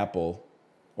Fiona Apple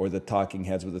or the Talking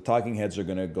Heads. But the Talking Heads are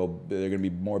going to go, they're going to be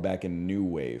more back in new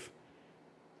wave.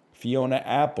 Fiona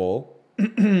Apple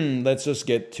lets us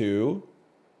get to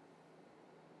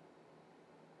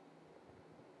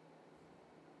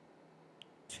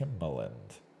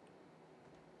Timbaland.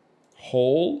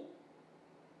 Hole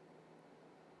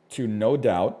to No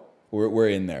Doubt. We're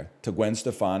in there. To Gwen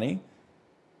Stefani.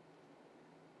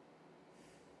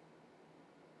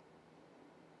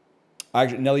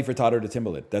 Actually, Nelly Furtado to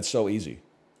Timbaland. That's so easy.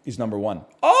 He's number one.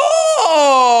 Oh!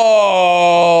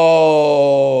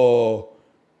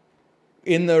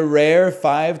 In the rare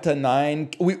 5 to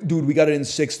 9. Dude, we got it in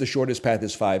 6. The shortest path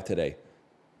is 5 today.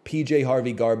 PJ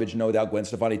Harvey, Garbage, No Doubt, Gwen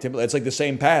Stefani, Timbaland. It's like the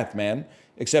same path, man.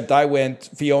 Except I went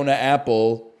Fiona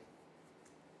Apple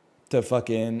to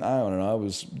fucking, I don't know, I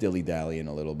was dilly-dallying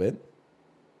a little bit.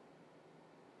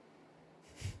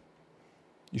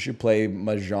 You should play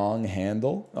Mahjong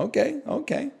Handle. Okay,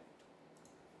 okay.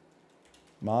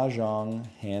 Mahjong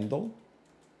Handle.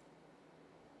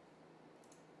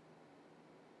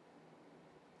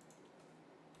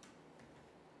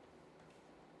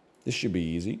 This should be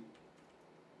easy.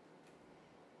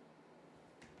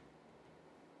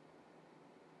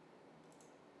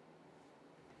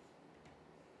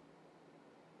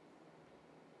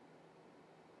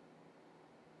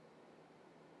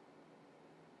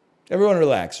 Everyone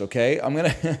relax, okay? I'm going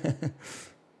to...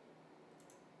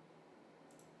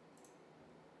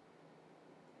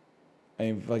 I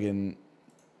mean, fucking...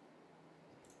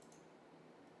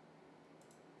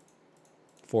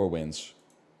 4 wins.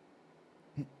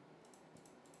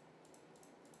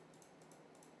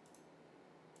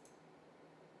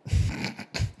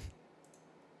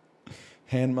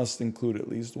 Hand must include at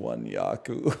least 1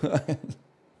 Yaku.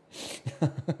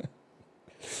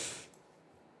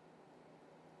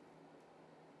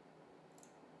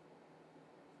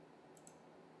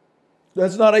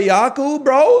 That's not a Yaku,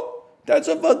 bro. That's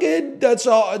a fucking, that's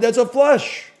a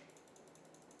flush.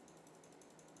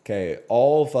 Okay,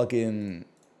 all fucking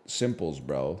simples,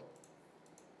 bro.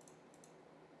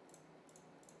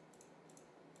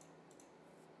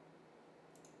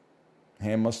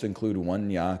 Hand must include 1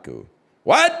 Yaku.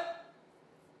 What?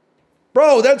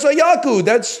 Bro, that's a Yaku.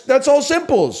 That's all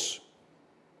simples.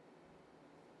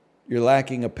 You're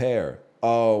lacking a pair.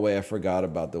 Oh, wait, I forgot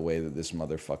about the way that this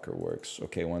motherfucker works.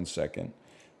 Okay, 1 second.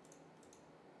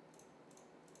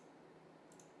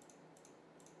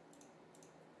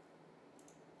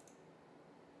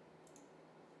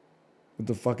 What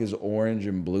the fuck is orange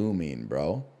and blue mean,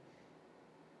 bro?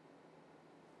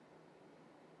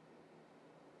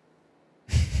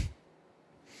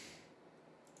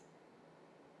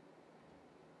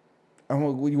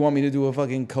 You want me to do a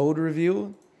fucking code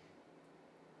review?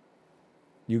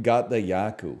 You got the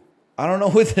Yaku. I don't know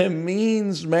what that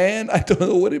means, man. I don't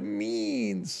know what it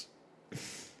means.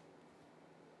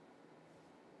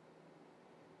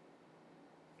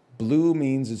 Blue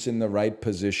means it's in the right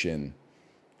position.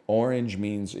 Orange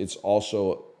means it's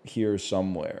also here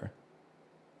somewhere.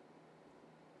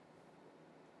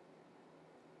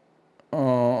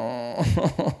 Oh.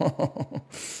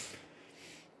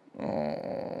 Oh.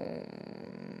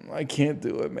 I can't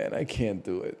do it, man. I can't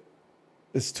do it.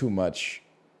 It's too much.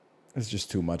 It's just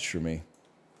too much for me.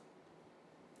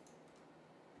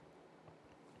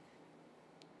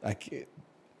 I can't.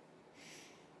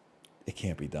 It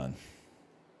can't be done.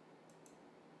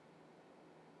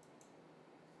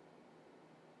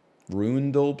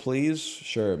 Rankedle, please?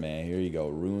 Sure, man. Here you go.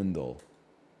 Rankedle.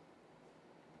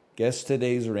 Guess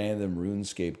today's random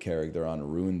RuneScape character on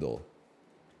Rankedle.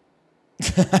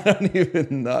 I don't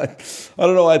even know. I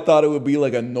don't know. I thought it would be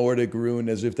like a Nordic rune,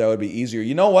 as if that would be easier.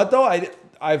 You know what though? I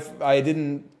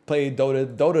didn't play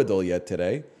Dotadol yet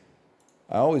today.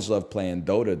 I always love playing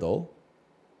Dotadol.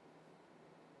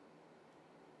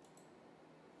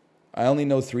 I only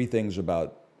know 3 things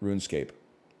about RuneScape: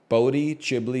 Bodhi,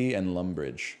 Chibli, and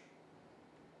Lumbridge.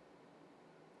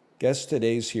 Guess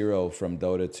today's hero from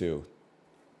Dota 2.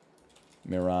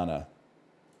 Mirana.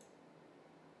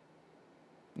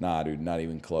 Nah, dude, not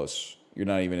even close. You're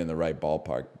not even in the right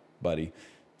ballpark, buddy.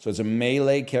 So it's a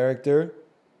melee character.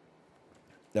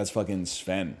 That's fucking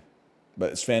Sven.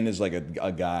 But Sven is like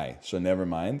a guy, so never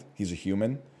mind. He's a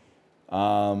human.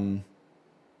 Anti-mage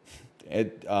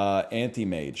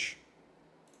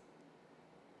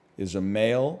is a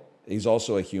male. He's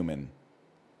also a human.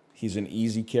 He's an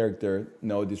easy character,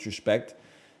 no disrespect.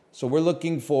 So we're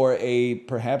looking for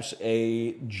perhaps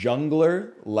a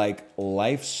jungler like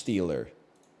Life Stealer.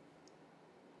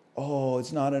 Oh,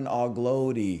 it's not an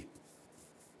Oglodi.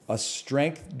 A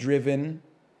strength-driven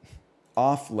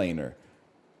offlaner.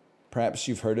 Perhaps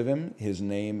you've heard of him. His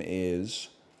name is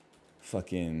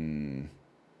fucking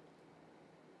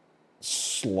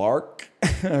Slark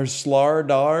or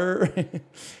Slardar.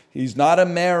 He's not a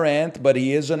Marant, but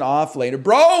he is an offlaner.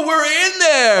 Bro, we're in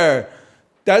there.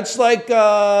 That's like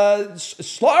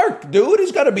Slark, dude.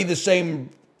 He's got to be the same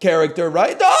character,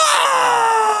 right?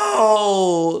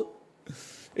 Oh!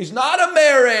 He's not a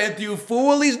Maranth, you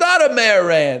fool. He's not a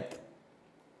Maranth.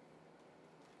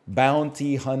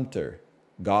 Bounty Hunter.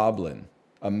 Goblin.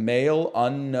 A male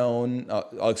unknown...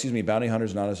 excuse me, Bounty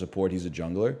Hunter's not a support. He's a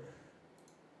jungler.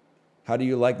 How do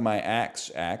you like my axe,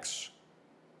 Axe?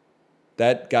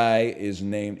 That guy is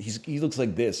named... He looks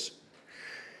like this.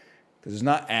 Because it's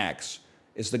not Axe.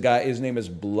 It's the guy... His name is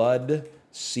Blood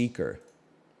Seeker.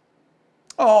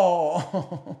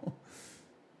 Oh!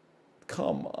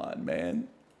 Come on, man.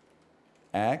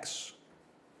 Axe.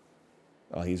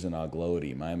 Oh, he's an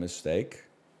Oglody. My mistake.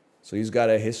 So he's got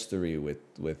a history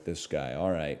with this guy.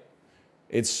 All right.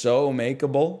 It's so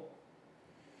makeable.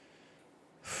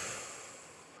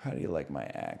 How do you like my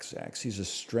Axe? He's a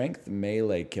strength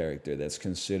melee character that's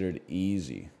considered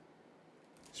easy.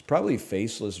 It's probably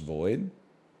Faceless Void.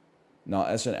 No,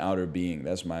 that's an outer being.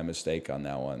 That's my mistake on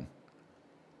that one.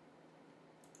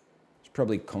 It's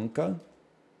probably Kunkka.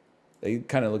 He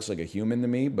kind of looks like a human to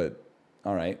me, but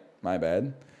all right. My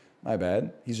bad. My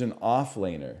bad. He's an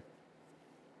offlaner.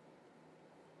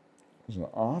 He's an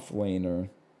offlaner.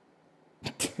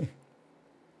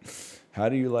 How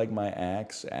do you like my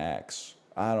Axe?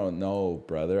 I don't know,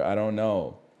 brother. I don't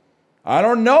know. I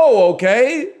don't know,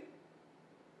 okay?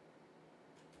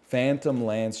 Phantom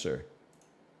Lancer.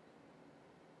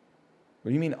 What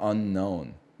do you mean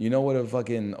unknown? You know what a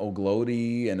fucking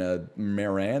Oglody and a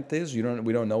Maranth is? We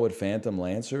don't know what Phantom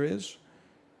Lancer is?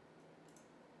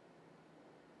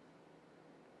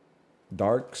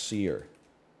 Dark Seer.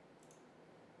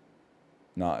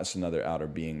 No, it's another outer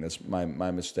being. That's my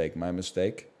mistake. My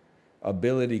mistake.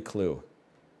 Ability clue.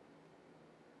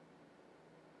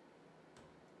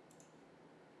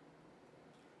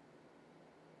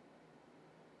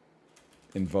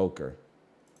 Invoker.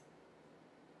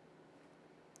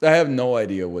 I have no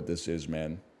idea what this is,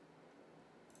 man.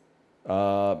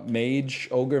 Mage,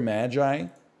 Ogre Magi.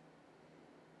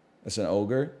 That's an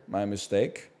ogre. My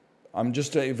mistake. I'm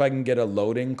just, if I can get a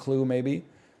loading clue, maybe.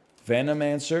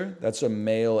 Venomancer. That's a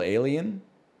male alien.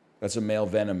 That's a male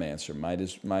Venomancer.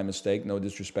 My mistake. No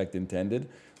disrespect intended.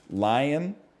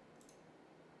 Lion.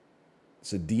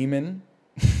 It's a demon.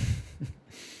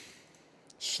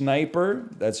 Sniper.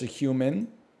 That's a human.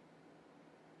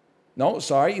 No,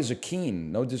 sorry, he's a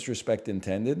Keen. No disrespect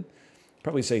intended.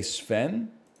 Probably say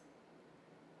Sven.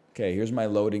 Okay, here's my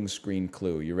loading screen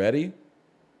clue. You ready?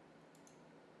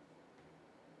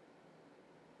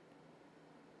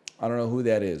 I don't know who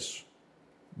that is,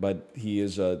 but he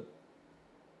is a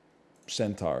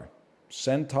Centaur.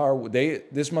 Centaur,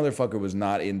 this motherfucker was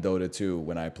not in Dota 2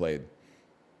 when I played.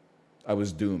 I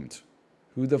was doomed.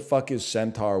 Who the fuck is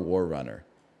Centaur Warrunner?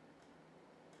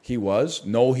 He was?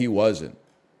 No, he wasn't.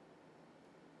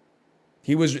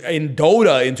 He was in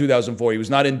Dota in 2004. He was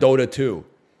not in Dota 2.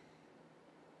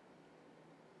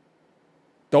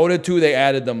 Dota 2, they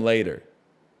added them later.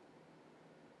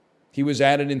 He was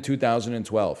added in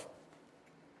 2012.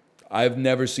 I've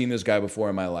never seen this guy before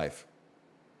in my life.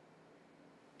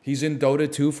 He's in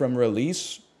Dota 2 from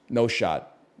release? No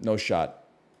shot. No shot.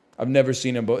 I've never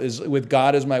seen him, but with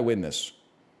God as my witness.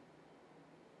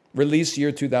 Release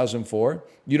year 2004.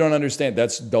 You don't understand.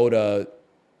 That's Dota,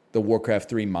 the Warcraft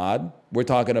 3 mod. We're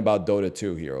talking about Dota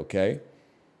 2 here, okay?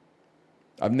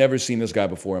 I've never seen this guy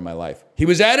before in my life. He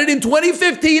was added in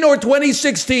 2015 or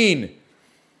 2016.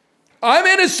 I'm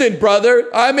innocent, brother.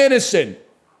 I'm innocent.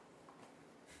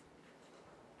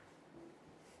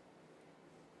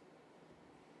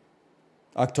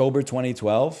 October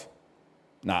 2012?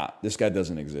 Nah, this guy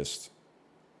doesn't exist.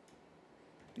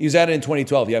 He was added in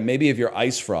 2012. Yeah, maybe if you're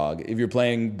Ice Frog, if you're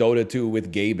playing Dota 2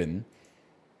 with Gaben.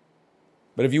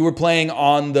 But if you were playing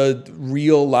on the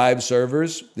real live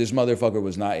servers, this motherfucker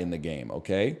was not in the game,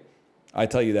 okay? I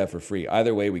tell you that for free.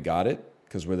 Either way, we got it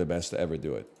because we're the best to ever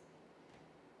do it.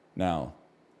 Now,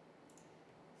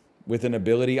 with an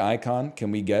ability icon,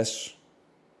 can we guess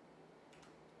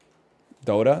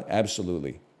Dota?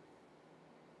 Absolutely.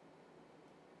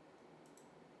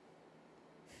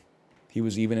 He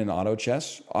was even in auto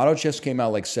chess. Auto chess came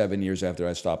out like 7 years after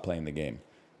I stopped playing the game.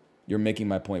 You're making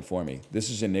my point for me. This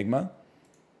is Enigma.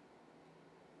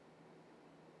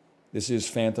 This is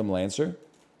Phantom Lancer.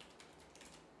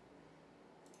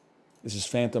 This is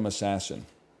Phantom Assassin.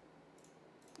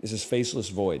 This is Faceless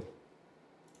Void.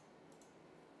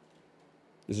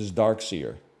 This is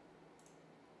Darkseer.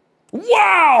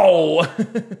 Wow!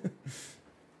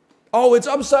 Oh, it's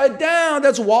upside down.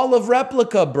 That's Wall of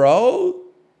Replica, bro.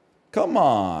 Come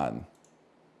on.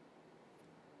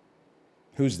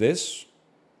 Who's this?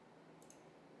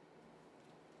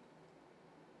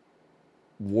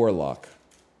 Warlock.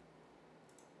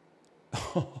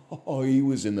 Oh, he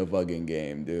was in the fucking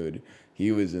game, dude.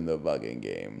 He was in the fucking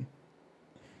game.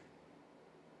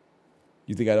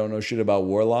 You think I don't know shit about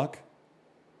Warlock?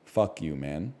 Fuck you,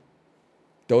 man.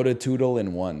 Dota Toodle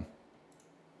in 1.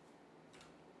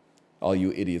 All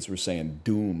you idiots were saying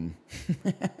Doom.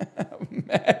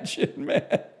 Imagine,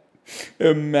 man.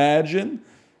 Imagine.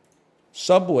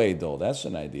 Subway Dole. That's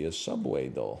an idea. Subway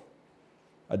Dole.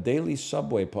 A daily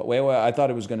Subway... Wait, I thought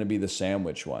it was going to be the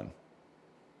sandwich one.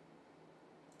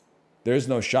 There's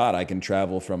no shot I can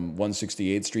travel from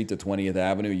 168th Street to 20th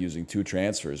Avenue using 2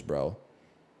 transfers, bro.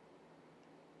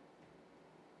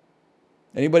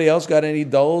 Anybody else got any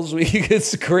dulls we could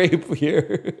scrape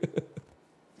here?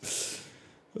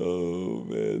 Oh,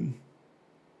 man.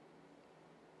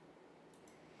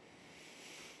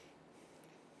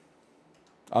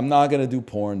 I'm not going to do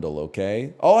Porndle,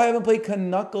 okay? Oh, I haven't played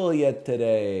Knuckle yet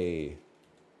today.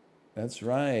 That's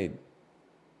right.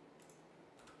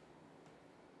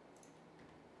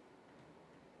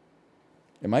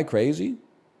 Am I crazy?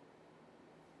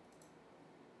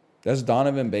 That's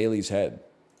Donovan Bailey's head.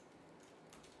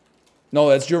 No,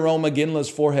 that's Jerome McGinley's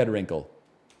forehead wrinkle.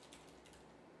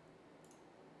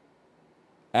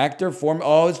 Actor, form...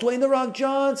 Oh, it's Dwayne "The Rock"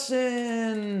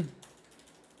 Johnson.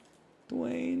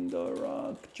 Dwayne "The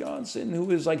Rock" Johnson, who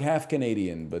is like half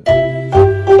Canadian, but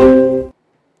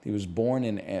he was born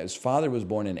in... His father was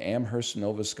born in Amherst,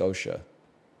 Nova Scotia.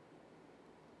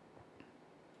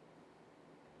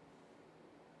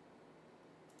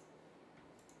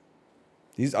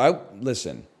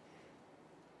 Listen.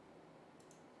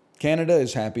 Canada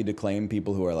is happy to claim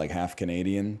people who are like half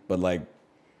Canadian, but like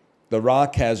The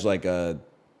Rock has like a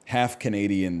half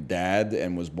Canadian dad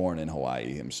and was born in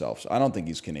Hawaii himself. So I don't think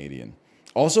he's Canadian.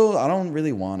 Also, I don't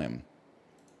really want him.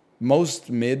 Most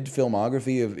mid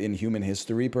filmography in human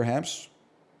history, perhaps.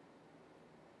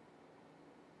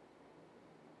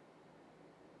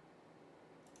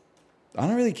 I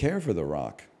don't really care for The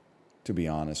Rock, to be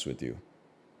honest with you.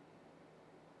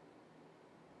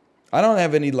 I don't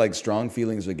have any like strong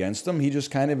feelings against him. He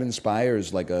just kind of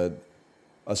inspires like a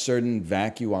certain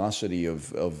vacuosity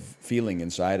of feeling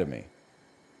inside of me.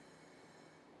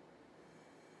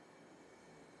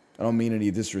 I don't mean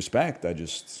any disrespect. I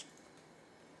just...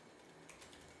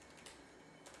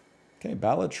 Okay,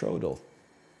 Balatrodal.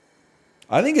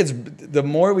 I think it's... The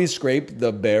more we scrape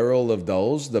the barrel of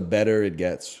dulls, the better it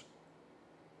gets.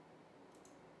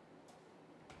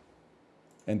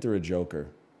 Enter a joker.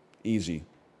 Easy.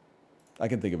 I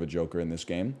can think of a joker in this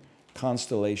game.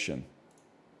 Constellation.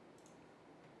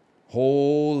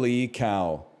 Holy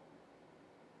cow.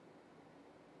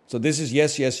 So this is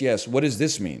yes, yes, yes. What does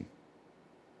this mean?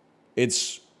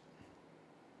 It's...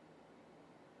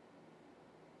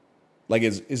 Like,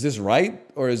 is this right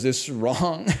or is this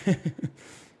wrong?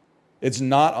 It's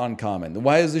not uncommon.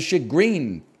 Why is this shit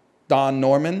green, Don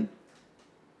Norman?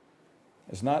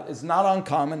 It's not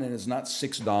uncommon and it's not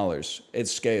 $6. It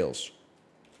scales.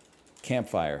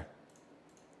 Campfire.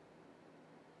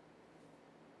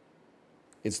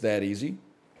 It's that easy.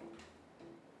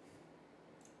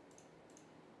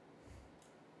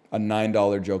 A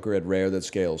 $9 joker at rare that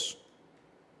scales.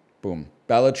 Boom.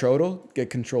 Balatrodal,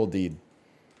 get control deed.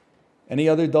 Any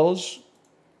other dulls?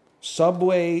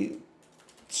 Subway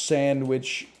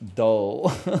sandwich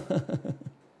dull.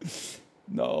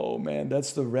 No, man,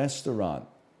 that's the restaurant.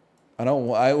 I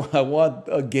want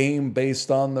a game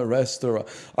based on the restaurant.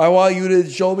 I want you to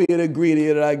show me an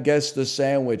ingredient and I guess the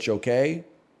sandwich, okay?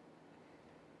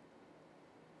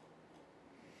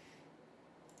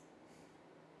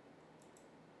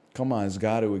 Come on, it's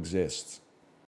got to exist.